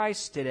body of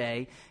Christ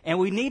today, and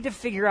we need to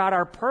figure out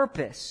our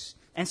purpose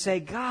and say,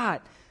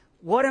 God,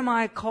 what am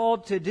I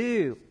called to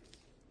do?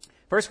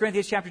 1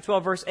 Corinthians chapter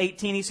 12, verse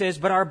 18, he says,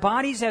 "But our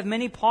bodies have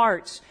many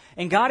parts,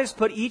 and God has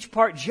put each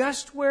part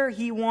just where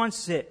He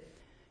wants it."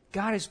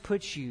 God has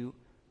put you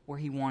where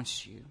He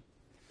wants you.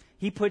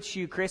 He puts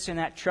you, Chris, in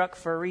that truck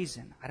for a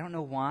reason. I don't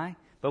know why,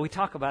 but we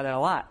talk about it a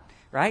lot.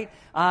 Right?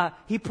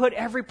 He put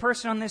every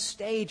person on this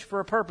stage for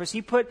a purpose.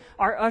 He put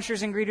our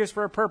ushers and greeters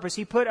for a purpose.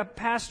 He put a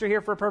pastor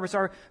here for a purpose.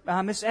 Our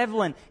Miss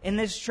Evelyn in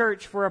this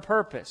church for a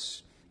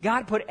purpose.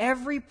 God put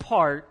every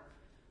part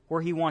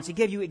where He wants. He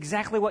gave you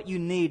exactly what you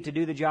need to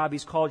do the job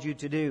He's called you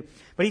to do.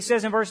 But He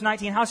says in verse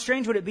 19, how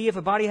strange would it be if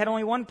a body had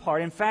only one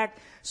part? In fact,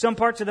 some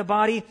parts of the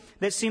body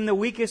that seem the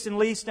weakest and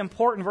least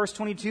important, verse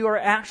 22, are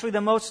actually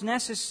the most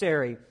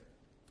necessary.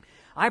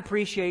 I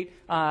appreciate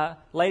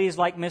ladies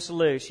like Miss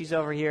Lou. She's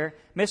over here.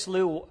 Miss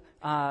Lou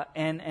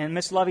and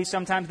Miss Lovey,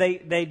 sometimes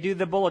they do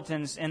the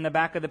bulletins in the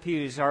back of the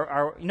pews.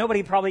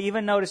 Nobody probably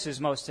even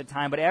notices most of the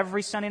time, but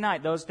every Sunday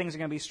night, those things are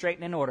going to be straight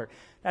and in order.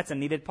 That's a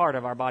needed part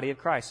of our body of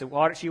Christ.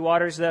 So she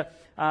waters the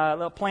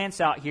little plants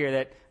out here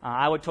that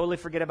I would totally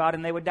forget about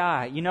and they would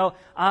die.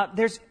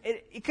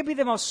 It could be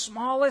the most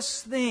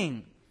smallest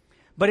thing,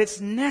 but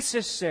it's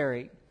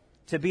necessary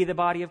to be the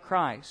body of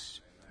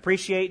Christ.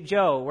 Appreciate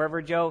Joe,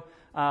 wherever Joe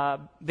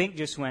Bink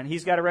just went.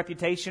 He's got a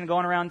reputation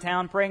going around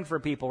town praying for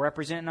people,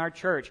 representing our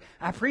church.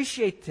 I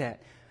appreciate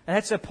that. And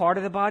that's a part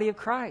of the body of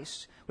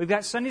Christ. We've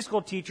got Sunday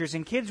school teachers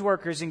and kids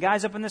workers and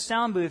guys up in the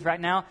sound booth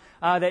right now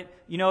that,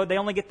 they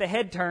only get the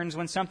head turns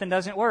when something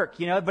doesn't work,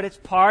 but it's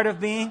part of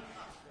being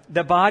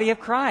the body of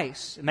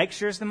Christ. Make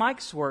sure the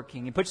mic's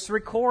working. He puts the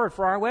record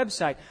for our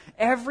website.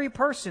 Every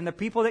person, the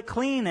people that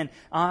clean and,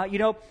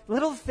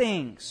 little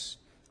things,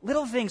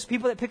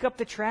 people that pick up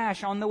the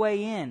trash on the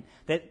way in,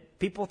 that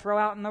people throw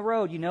out in the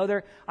road.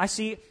 I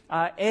see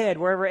Ed,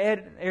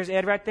 there's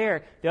Ed right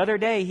there. The other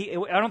day,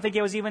 I don't think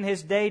it was even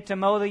his day to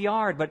mow the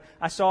yard, but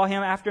I saw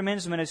him after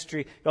men's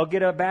ministry go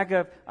get a bag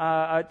of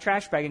a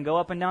trash bag and go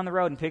up and down the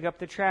road and pick up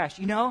the trash.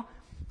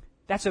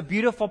 That's a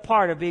beautiful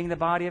part of being the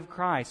body of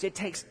Christ. It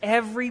takes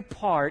every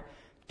part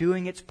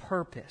doing its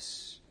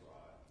purpose.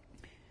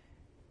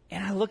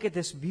 And I look at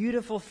this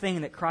beautiful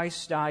thing that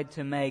Christ died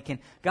to make, and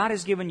God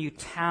has given you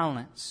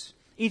talents.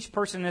 Each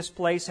person in this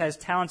place has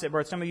talents at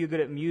birth. Some of you are good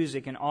at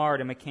music and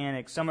art and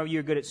mechanics. Some of you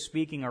are good at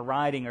speaking or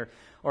writing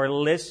or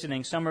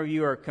listening. Some of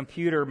you are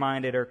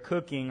computer-minded or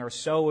cooking or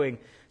sewing.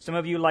 Some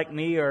of you, like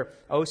me, are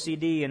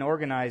OCD and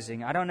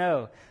organizing. I don't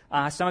know.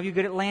 Some of you are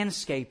good at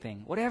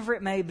landscaping. Whatever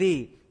it may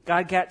be,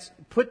 God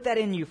put that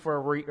in you for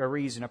a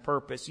reason, a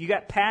purpose. You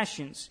got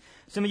passions.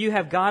 Some of you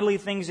have godly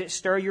things that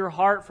stir your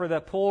heart for the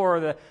poor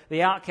or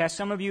the outcast.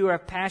 Some of you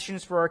have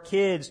passions for our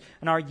kids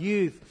and our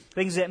youth,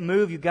 things that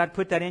move you. God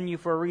put that in you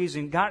for a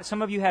reason.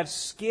 Some of you have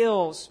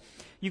skills.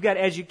 You've got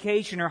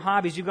education or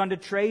hobbies. You've gone to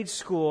trade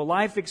school,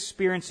 life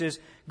experiences.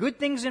 Good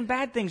things and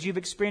bad things you've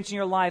experienced in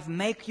your life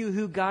make you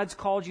who God's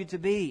called you to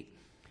be.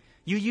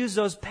 You use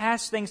those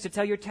past things to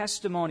tell your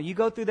testimony. You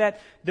go through that,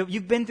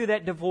 you've been through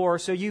that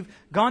divorce, or you've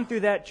gone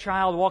through that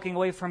child walking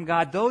away from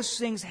God. Those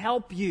things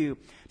help you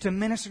to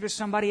minister to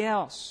somebody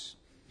else.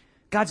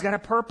 God's got a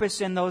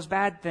purpose in those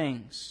bad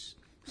things.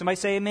 Somebody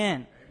say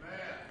amen. Amen.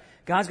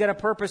 God's got a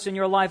purpose in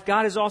your life.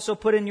 God has also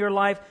put in your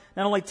life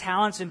not only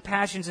talents and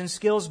passions and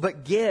skills,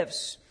 but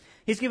gifts.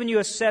 He's given you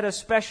a set of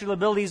special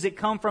abilities that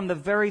come from the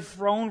very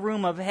throne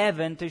room of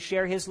heaven to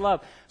share His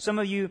love. Some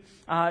of you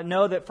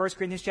know that 1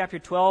 Corinthians chapter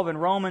 12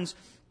 and Romans,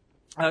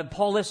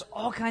 Paul lists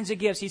all kinds of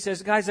gifts. He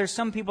says, guys, there's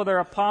some people that are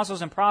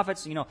apostles and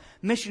prophets,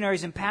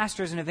 missionaries and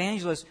pastors and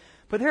evangelists.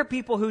 But there are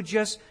people who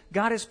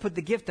God has put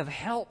the gift of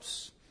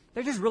helps.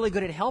 They're just really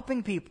good at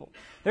helping people.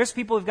 There's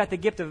people who've got the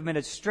gift of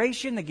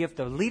administration, the gift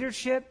of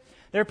leadership.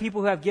 There are people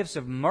who have gifts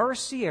of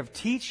mercy, of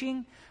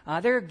teaching.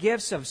 There are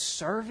gifts of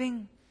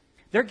serving.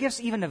 There are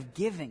gifts even of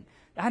giving.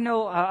 I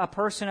know a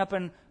person up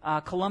in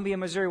Columbia,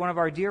 Missouri, one of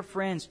our dear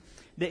friends,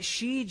 that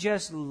she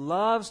just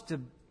loves to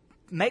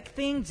make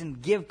things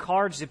and give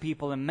cards to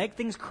people and make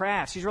things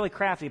crafts. She's really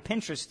crafty.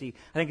 Pinteresty,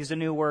 I think is the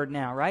new word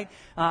now, right?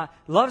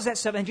 Loves that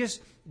stuff and just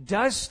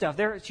does stuff.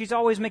 She's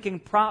always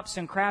making props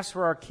and crafts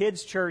for our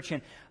kids' church.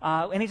 And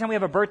anytime we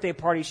have a birthday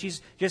party,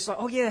 she's just like,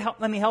 oh yeah,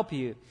 let me help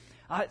you.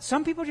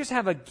 Some people just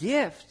have a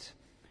gift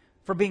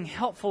for being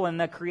helpful in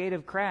the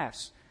creative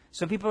crafts.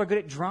 Some people are good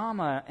at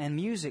drama and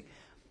music.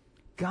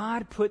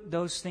 God put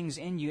those things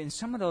in you, and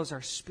some of those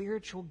are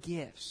spiritual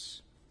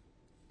gifts.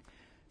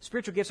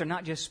 Spiritual gifts are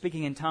not just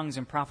speaking in tongues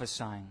and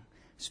prophesying.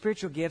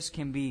 Spiritual gifts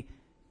can be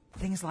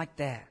things like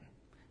that.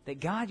 That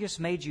God just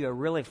made you a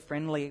really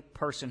friendly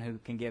person who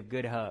can give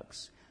good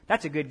hugs.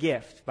 That's a good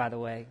gift, by the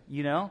way,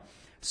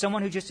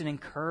 Someone who's just an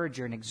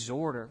encourager, an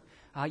exhorter.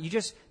 You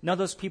just know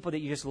those people that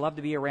you just love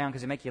to be around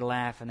because they make you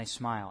laugh and they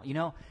smile.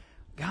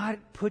 God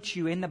puts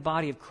you in the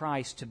body of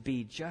Christ to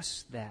be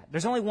just that.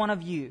 There's only one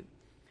of you.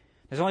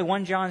 There's only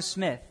one John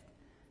Smith,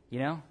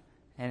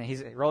 and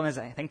he's rolling his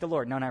eyes. Thank the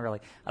Lord. No, not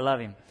really. I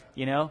love him.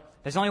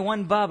 There's only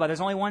one Bubba.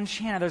 There's only one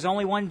Shanna. There's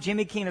only one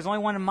Jimmy King. There's only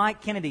one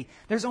Mike Kennedy.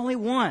 There's only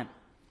one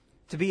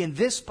to be in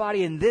this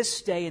body, in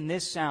this day, in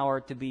this hour,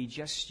 to be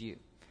just you.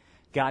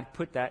 God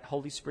put that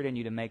Holy Spirit in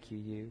you to make you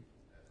you.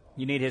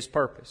 You need His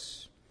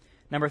purpose.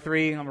 Number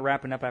 3, I'm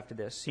wrapping up after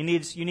this. You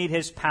need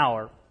His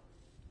power.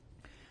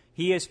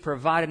 He has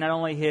provided not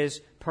only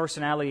His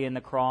personality in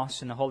the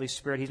cross and the Holy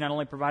Spirit, He's not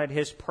only provided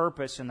His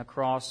purpose in the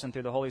cross and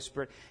through the Holy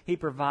Spirit, He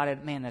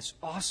provided, this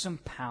awesome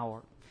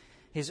power.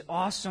 His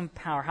awesome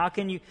power. How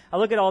can you... I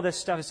look at all this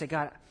stuff and say,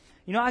 God,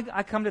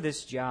 I come to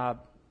this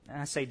job,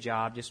 and I say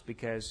job just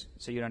because,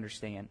 so you'd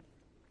understand,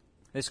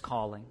 this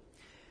calling.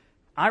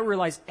 I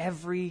realize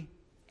every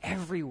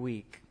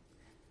week,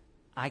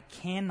 I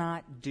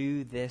cannot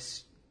do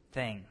this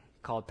thing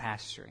called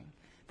pastoring.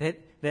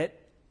 That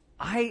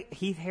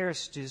Heath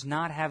Harris, does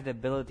not have the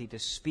ability to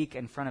speak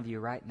in front of you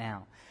right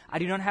now. I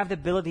do not have the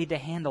ability to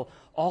handle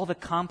all the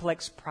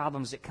complex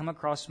problems that come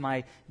across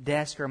my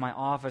desk or my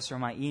office or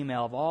my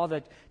email, of all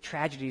the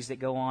tragedies that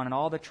go on and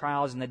all the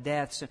trials and the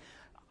deaths.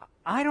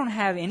 I don't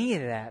have any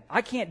of that.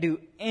 I can't do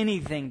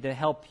anything to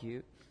help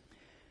you.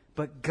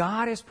 But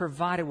God has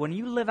provided, when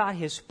you live out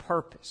His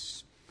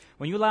purpose,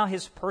 when you allow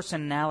His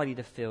personality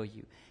to fill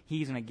you,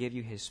 He's going to give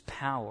you His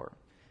power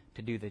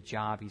to do the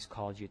job He's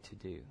called you to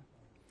do.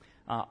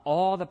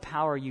 All the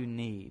power you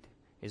need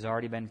has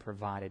already been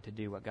provided to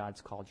do what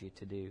God's called you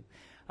to do.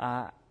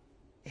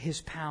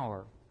 His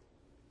power.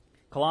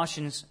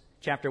 Colossians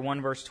chapter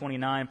 1, verse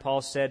 29,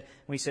 Paul said,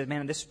 when he said,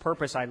 man, this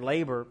purpose I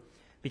labor,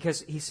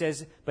 because he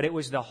says, but it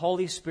was the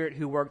Holy Spirit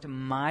who worked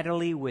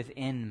mightily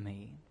within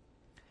me.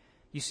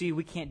 You see,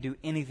 we can't do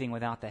anything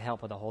without the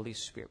help of the Holy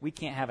Spirit. We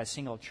can't have a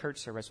single church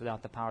service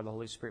without the power of the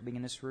Holy Spirit being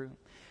in this room.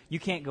 You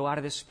can't go out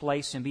of this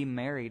place and be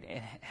married,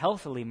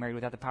 healthily married,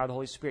 without the power of the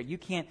Holy Spirit. You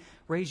can't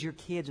raise your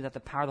kids without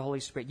the power of the Holy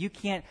Spirit. You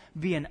can't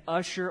be an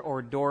usher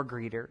or door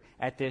greeter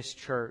at this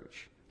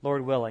church,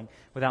 Lord willing,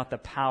 without the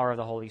power of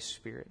the Holy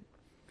Spirit.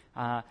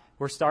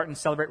 We're starting to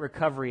celebrate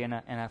recovery in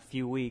a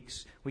few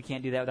weeks. We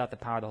can't do that without the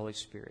power of the Holy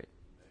Spirit.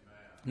 Amen.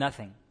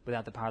 Nothing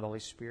without the power of the Holy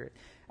Spirit.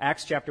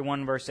 Acts chapter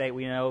 1, verse 8,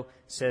 we know,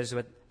 says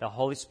with the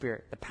Holy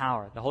Spirit, the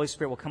power. The Holy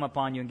Spirit will come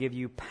upon you and give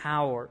you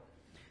power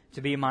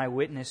to be my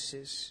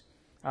witnesses.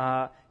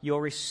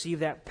 You'll receive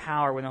that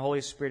power when the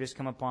Holy Spirit has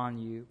come upon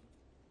you.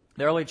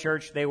 The early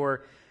church, they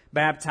were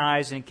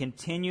baptized and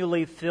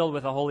continually filled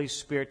with the Holy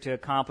Spirit to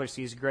accomplish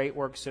these great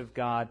works of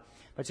God.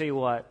 But I tell you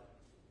what,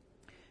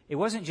 it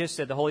wasn't just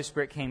that the Holy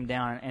Spirit came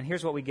down, and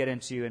here's what we get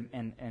into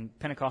in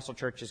Pentecostal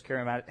churches,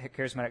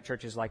 charismatic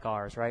churches like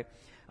ours, right?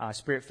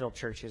 Spirit-filled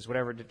churches,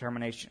 whatever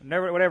denomination,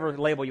 whatever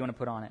label you want to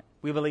put on it.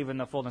 We believe in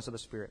the fullness of the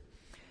Spirit.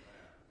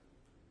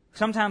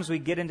 Sometimes we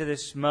get into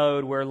this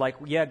mode where, like,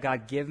 yeah,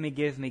 God, give me.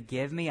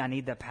 I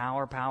need the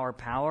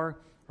power,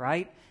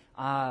 right?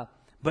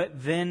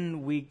 But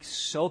then we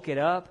soak it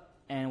up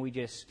and we're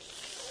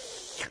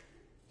just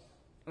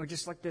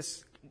like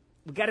this.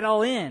 We got it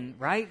all in,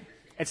 right?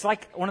 It's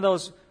like one of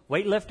those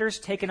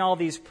weightlifters taking all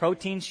these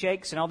protein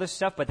shakes and all this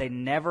stuff, but they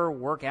never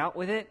work out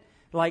with it.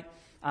 Like,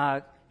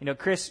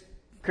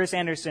 Chris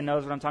Anderson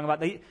knows what I'm talking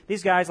about.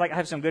 These guys, like, I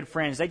have some good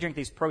friends. They drink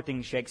these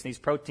protein shakes, these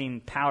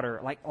protein powder,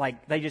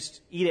 like they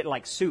just eat it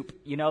like soup.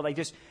 You know, they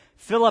just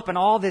fill up in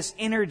all this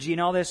energy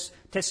and all this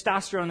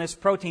testosterone, this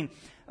protein.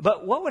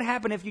 But what would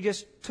happen if you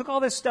just took all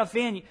this stuff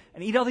in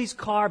and eat all these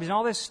carbs and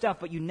all this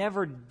stuff, but you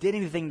never did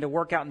anything to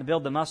work out and to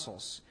build the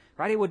muscles,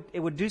 right? It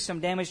would do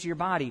some damage to your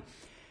body.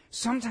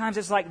 Sometimes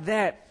it's like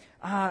that.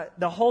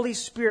 The Holy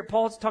Spirit,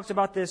 Paul talks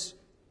about this,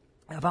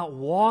 about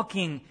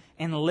walking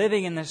and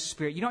living in the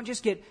Spirit. You don't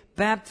just get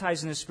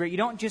baptized in the Spirit. You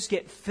don't just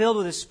get filled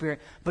with the Spirit,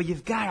 but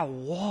you've got to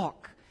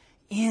walk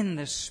in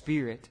the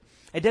Spirit.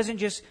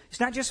 It's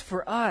not just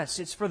for us,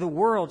 it's for the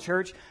world,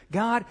 church.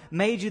 God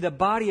made you the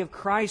body of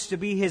Christ to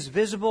be His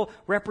visible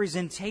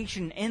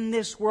representation in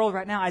this world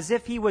right now, as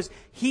if He was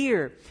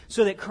here,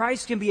 so that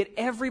Christ can be at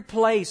every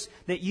place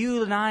that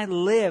you and I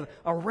live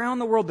around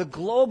the world, the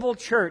global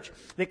church,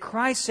 that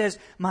Christ says,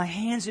 my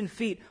hands and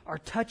feet are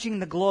touching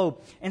the globe.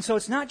 And so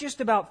it's not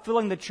just about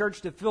filling the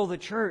church to fill the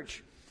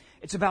church.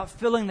 It's about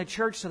filling the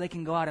church so they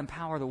can go out and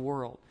empower the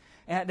world.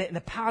 And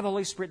the power of the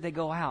Holy Spirit, they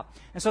go out.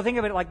 And so think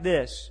of it like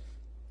this.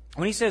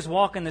 When He says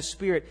walk in the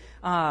Spirit,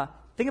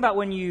 think about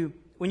when you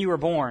were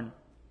born.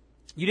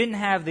 You didn't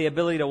have the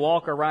ability to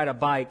walk or ride a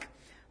bike,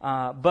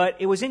 but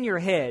it was in your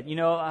head. You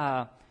know,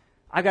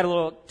 I've got a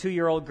little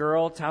 2-year-old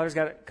girl. Tyler's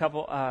got a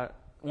couple,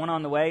 one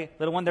on the way,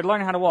 little one. They're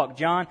learning how to walk.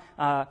 John,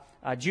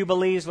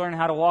 Jubilee's learning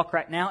how to walk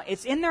right now.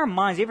 It's in their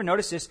minds. You ever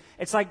notice this?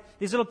 It's like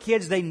these little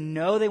kids, they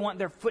know they want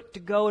their foot to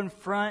go in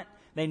front.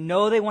 They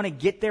know they want to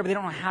get there, but they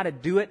don't know how to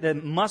do it. The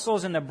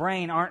muscles in the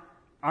brain aren't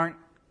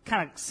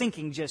kind of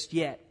sinking just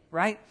yet,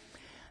 right?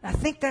 I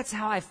think that's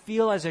how I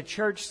feel as a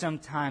church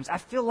sometimes. I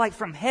feel like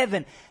from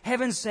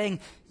heaven's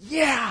saying,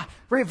 yeah,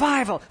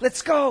 revival,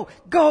 let's go.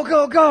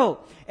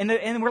 And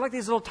we're like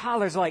these little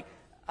toddlers like,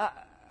 I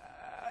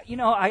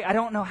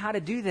don't know how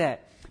to do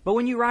that. But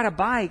when you ride a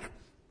bike,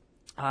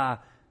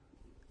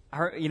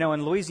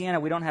 in Louisiana,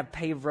 we don't have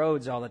paved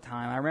roads all the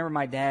time. I remember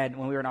my dad,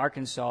 when we were in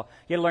Arkansas,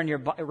 you had to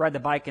learn ride the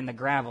bike in the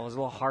gravel. It was a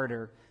little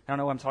harder. I don't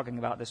know what I'm talking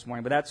about this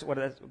morning, but that's what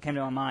came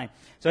to my mind.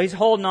 So he's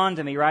holding on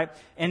to me, right?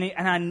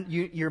 And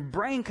your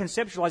brain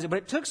conceptualized it, but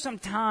it took some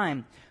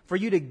time for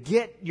you to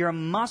get your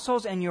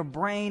muscles and your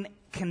brain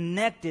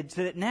connected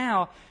so that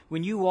now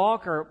when you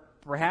walk, or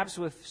perhaps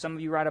with some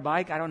of you ride a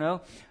bike, I don't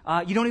know,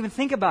 you don't even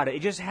think about it.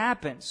 It just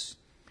happens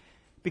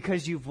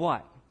because you've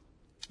what?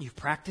 You've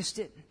practiced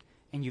it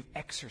and you've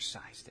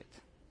exercised it.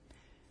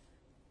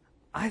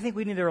 I think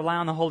we need to rely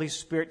on the Holy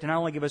Spirit to not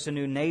only give us a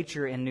new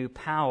nature and new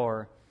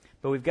power,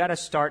 but we've got to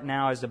start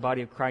now as the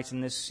body of Christ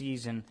in this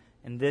season,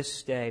 in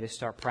this day, to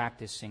start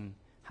practicing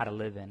how to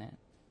live in it. Amen.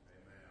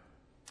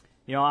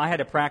 You know, I had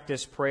to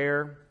practice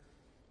prayer.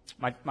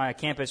 My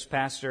campus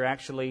pastor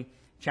actually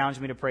challenged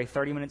me to pray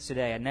 30 minutes a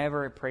day. I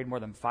never prayed more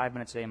than 5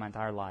 minutes a day in my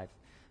entire life.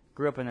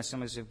 Grew up in the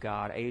Assemblies of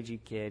God, AG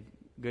kid,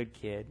 good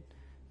kid,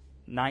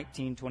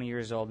 19, 20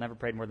 years old, never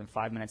prayed more than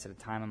 5 minutes at a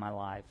time in my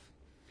life.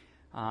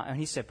 And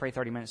he said, pray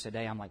 30 minutes a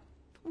day. I'm like,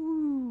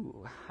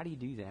 ooh, how do you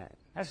do that?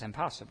 That's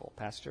impossible,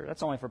 Pastor.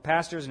 That's only for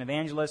pastors and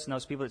evangelists and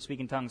those people that speak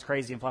in tongues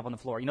crazy and flop on the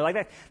floor. You know, like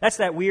that. That's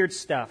that weird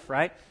stuff,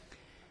 right?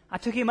 I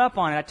took him up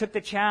on it. I took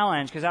the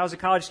challenge because I was a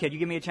college kid. You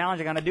give me a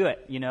challenge, I'm going to do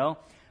it, you know.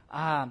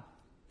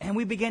 And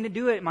we began to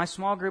do it. My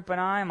small group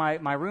and I,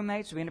 my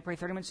roommates, we began to pray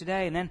 30 minutes a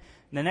day. And then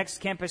the next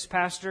campus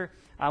pastor,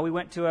 we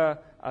went to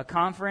a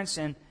conference,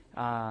 and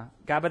a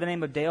guy by the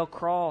name of Dale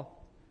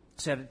Crawl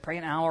said, pray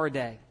an hour a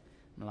day.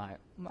 I'm like,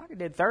 well, I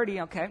did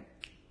 30, okay,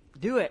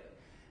 do it.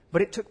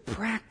 But it took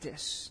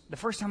practice. The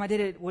first time I did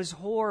it was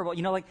horrible.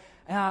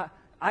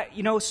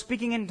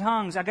 Speaking in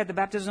tongues, I got the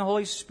baptism of the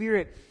Holy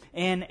Spirit,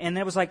 and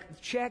it was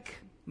like, check,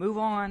 move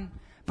on.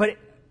 But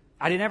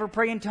I didn't ever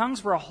pray in tongues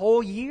for a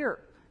whole year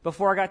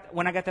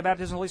when I got the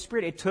baptism of the Holy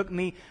Spirit. It took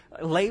me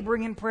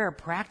laboring in prayer,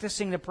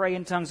 practicing to pray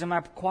in tongues in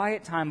my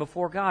quiet time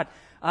before God.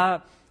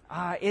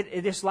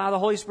 It just allowed the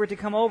Holy Spirit to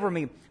come over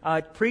me.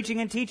 Preaching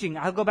and teaching.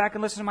 I'll go back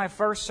and listen to my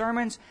first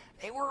sermons.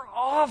 They were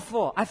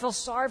awful. I feel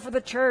sorry for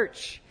the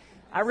church.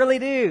 I really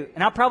do.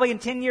 And I'll probably in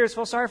 10 years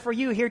feel sorry for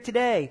you here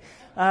today.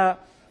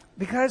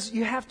 Because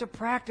you have to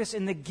practice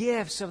in the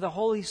gifts of the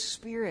Holy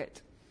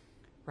Spirit.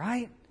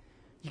 Right?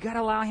 You got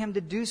to allow Him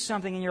to do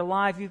something in your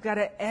life. You've got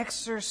to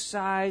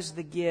exercise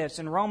the gifts.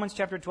 In Romans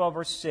chapter 12,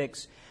 verse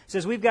 6, it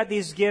says, we've got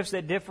these gifts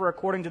that differ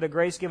according to the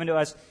grace given to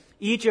us.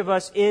 Each of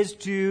us is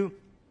to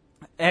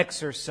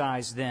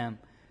exercise them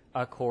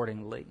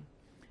accordingly.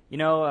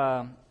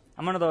 I'm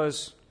one of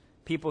those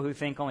people who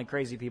think only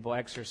crazy people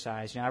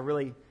exercise.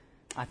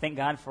 I thank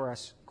God for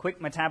us. Quick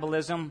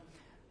metabolism,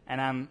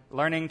 and I'm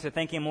learning to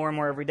thank Him more and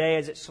more every day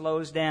as it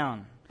slows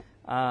down.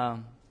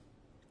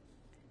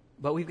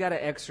 But we've got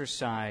to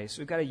exercise.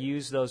 We've got to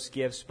use those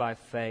gifts by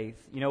faith.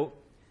 I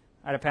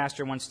had a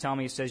pastor once tell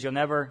me, he says, you'll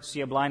never see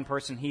a blind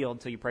person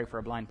healed till you pray for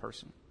a blind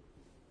person.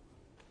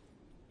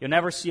 You'll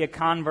never see a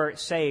convert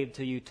saved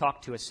till you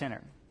talk to a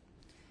sinner.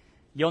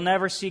 You'll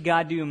never see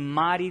God do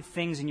mighty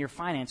things in your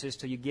finances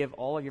till you give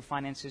all of your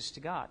finances to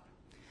God.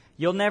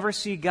 You'll never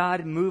see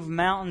God move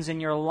mountains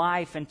in your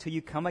life until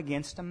you come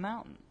against a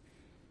mountain.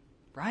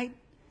 Right?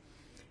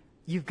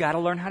 You've got to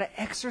learn how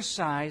to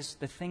exercise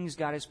the things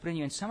God has put in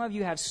you. And some of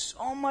you have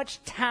so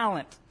much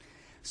talent,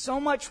 so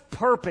much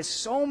purpose,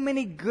 so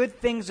many good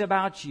things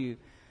about you,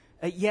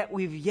 yet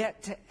we've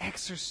yet to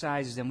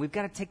exercise them. We've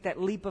got to take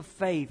that leap of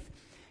faith.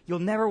 You'll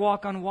never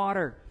walk on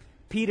water,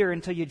 Peter,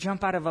 until you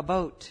jump out of a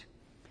boat.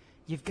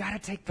 You've got to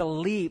take the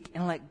leap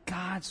and let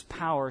God's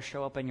power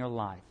show up in your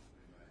life.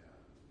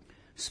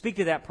 Speak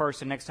to that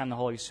person next time the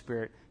Holy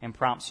Spirit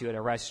prompts you at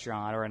a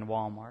restaurant or in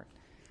Walmart.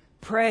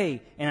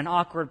 Pray in an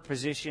awkward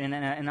position, in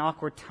an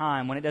awkward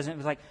time when it's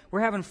like, we're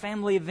having a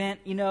family event,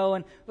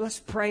 and let's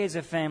pray as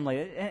a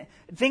family.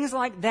 Things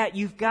like that,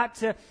 you've got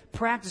to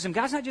practice them.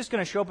 God's not just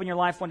going to show up in your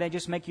life one day and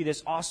just make you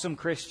this awesome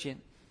Christian.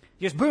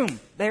 Just boom,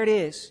 there it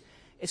is.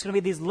 It's going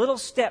to be these little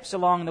steps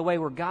along the way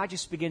where God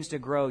just begins to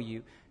grow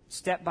you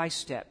step by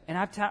step. And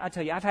I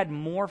tell you, I've had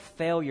more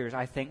failures,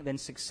 I think, than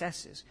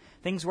successes.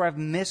 Things where I've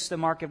missed the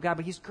mark of God,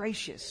 but He's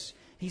gracious.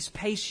 He's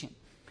patient.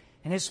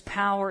 And His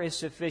power is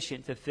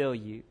sufficient to fill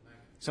you.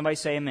 Somebody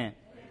say amen.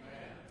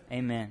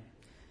 Amen. Amen.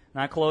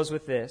 And I close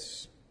with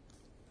this.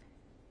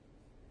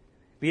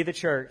 Be the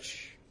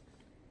church,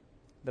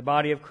 the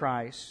body of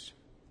Christ.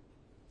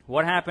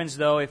 What happens,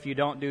 though, if you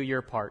don't do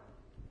your part?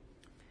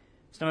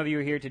 Some of you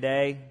are here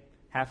today,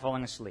 half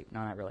falling asleep.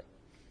 No, not really.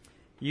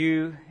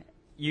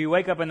 You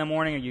wake up in the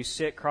morning, or you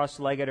sit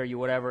cross-legged, or you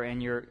whatever,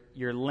 and your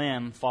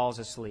limb falls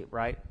asleep,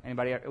 right?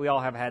 Anybody? We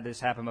all have had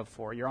this happen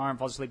before. Your arm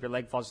falls asleep, your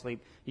leg falls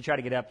asleep. You try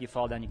to get up, you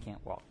fall down, you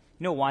can't walk.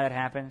 You know why that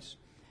happens?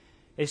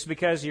 It's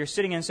because you're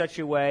sitting in such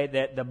a way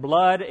that the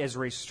blood is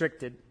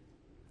restricted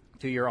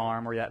to your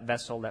arm or that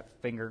vessel, that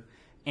finger,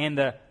 and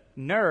the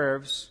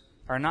nerves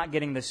are not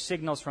getting the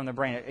signals from the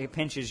brain. It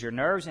pinches your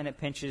nerves and it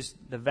pinches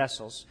the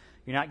vessels.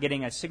 You're not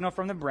getting a signal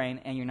from the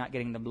brain, and you're not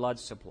getting the blood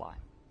supply.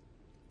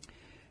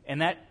 And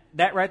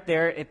that right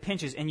there, it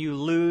pinches, and you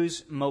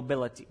lose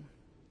mobility.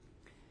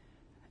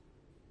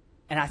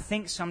 And I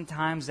think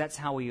sometimes that's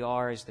how we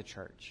are as the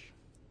church.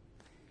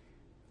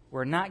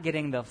 We're not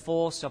getting the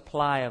full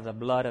supply of the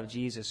blood of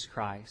Jesus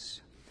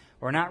Christ.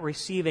 We're not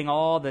receiving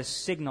all the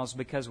signals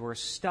because we're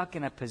stuck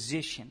in a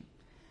position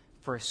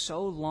for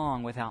so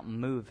long without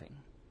moving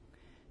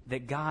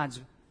that God's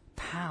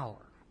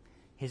power,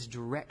 His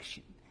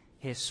direction,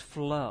 His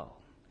flow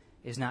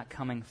is not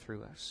coming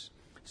through us.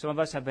 Some of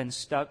us have been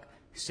stuck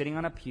sitting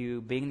on a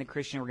pew, being the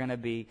Christian we're going to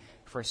be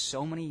for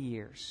so many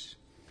years.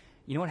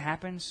 You know what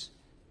happens?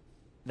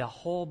 The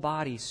whole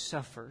body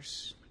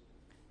suffers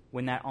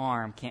when that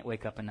arm can't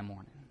wake up in the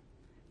morning.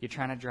 You're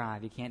trying to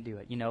drive, you can't do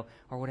it,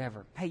 or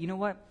whatever. Hey, you know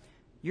what?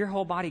 Your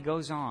whole body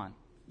goes on.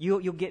 You'll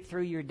get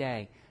through your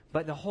day,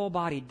 but the whole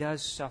body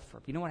does suffer.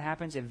 You know what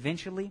happens?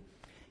 Eventually,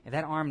 if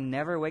that arm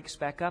never wakes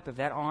back up, if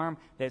that arm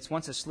that's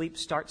once asleep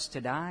starts to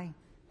die,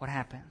 what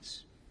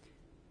happens?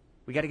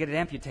 We got to get it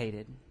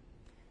amputated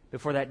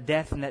before that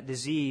death and that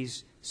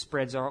disease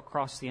spreads all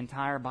across the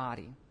entire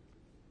body.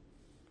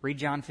 Read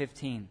John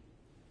 15.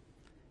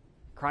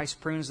 Christ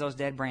prunes those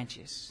dead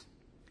branches.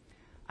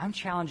 I'm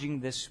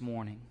challenging this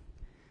morning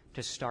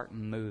to start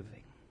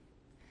moving.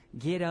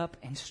 Get up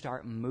and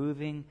start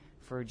moving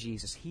for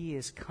Jesus. He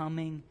is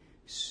coming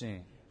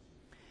soon.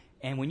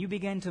 And when you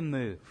begin to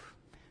move,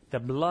 the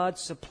blood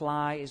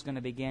supply is going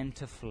to begin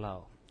to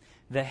flow.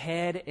 The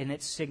head and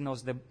its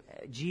signals,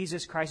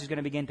 Jesus Christ is going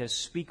to begin to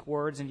speak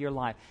words into your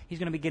life. He's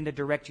going to begin to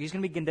direct you. He's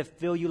going to begin to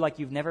fill you like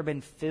you've never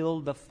been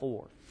filled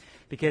before.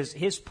 because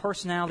His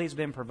personality has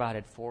been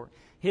provided for.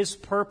 His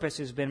purpose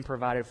has been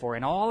provided for,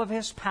 and all of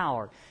His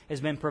power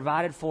has been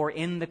provided for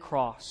in the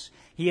cross.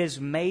 He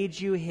has made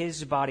you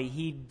His body.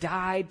 He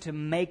died to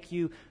make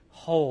you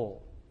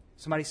whole.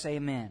 Somebody say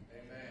amen.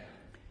 Amen.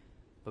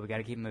 But we got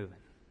to keep moving.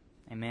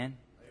 Amen? Amen.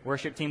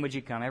 Worship team, would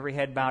you come? Every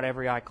head bowed,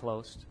 every eye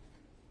closed.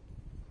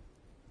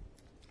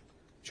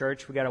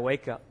 Church, we got to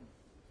wake up.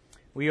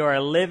 We are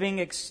a living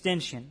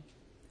extension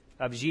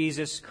of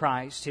Jesus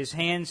Christ, His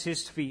hands,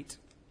 His feet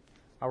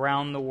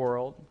around the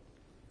world.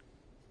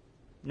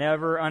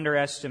 Never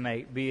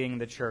underestimate being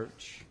the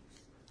church.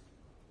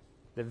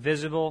 The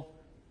visible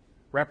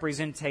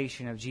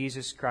representation of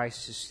Jesus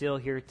Christ is still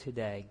here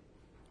today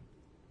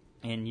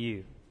in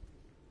you.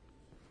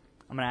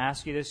 I'm going to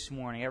ask you this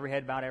morning, every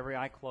head bowed, every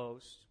eye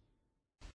closed.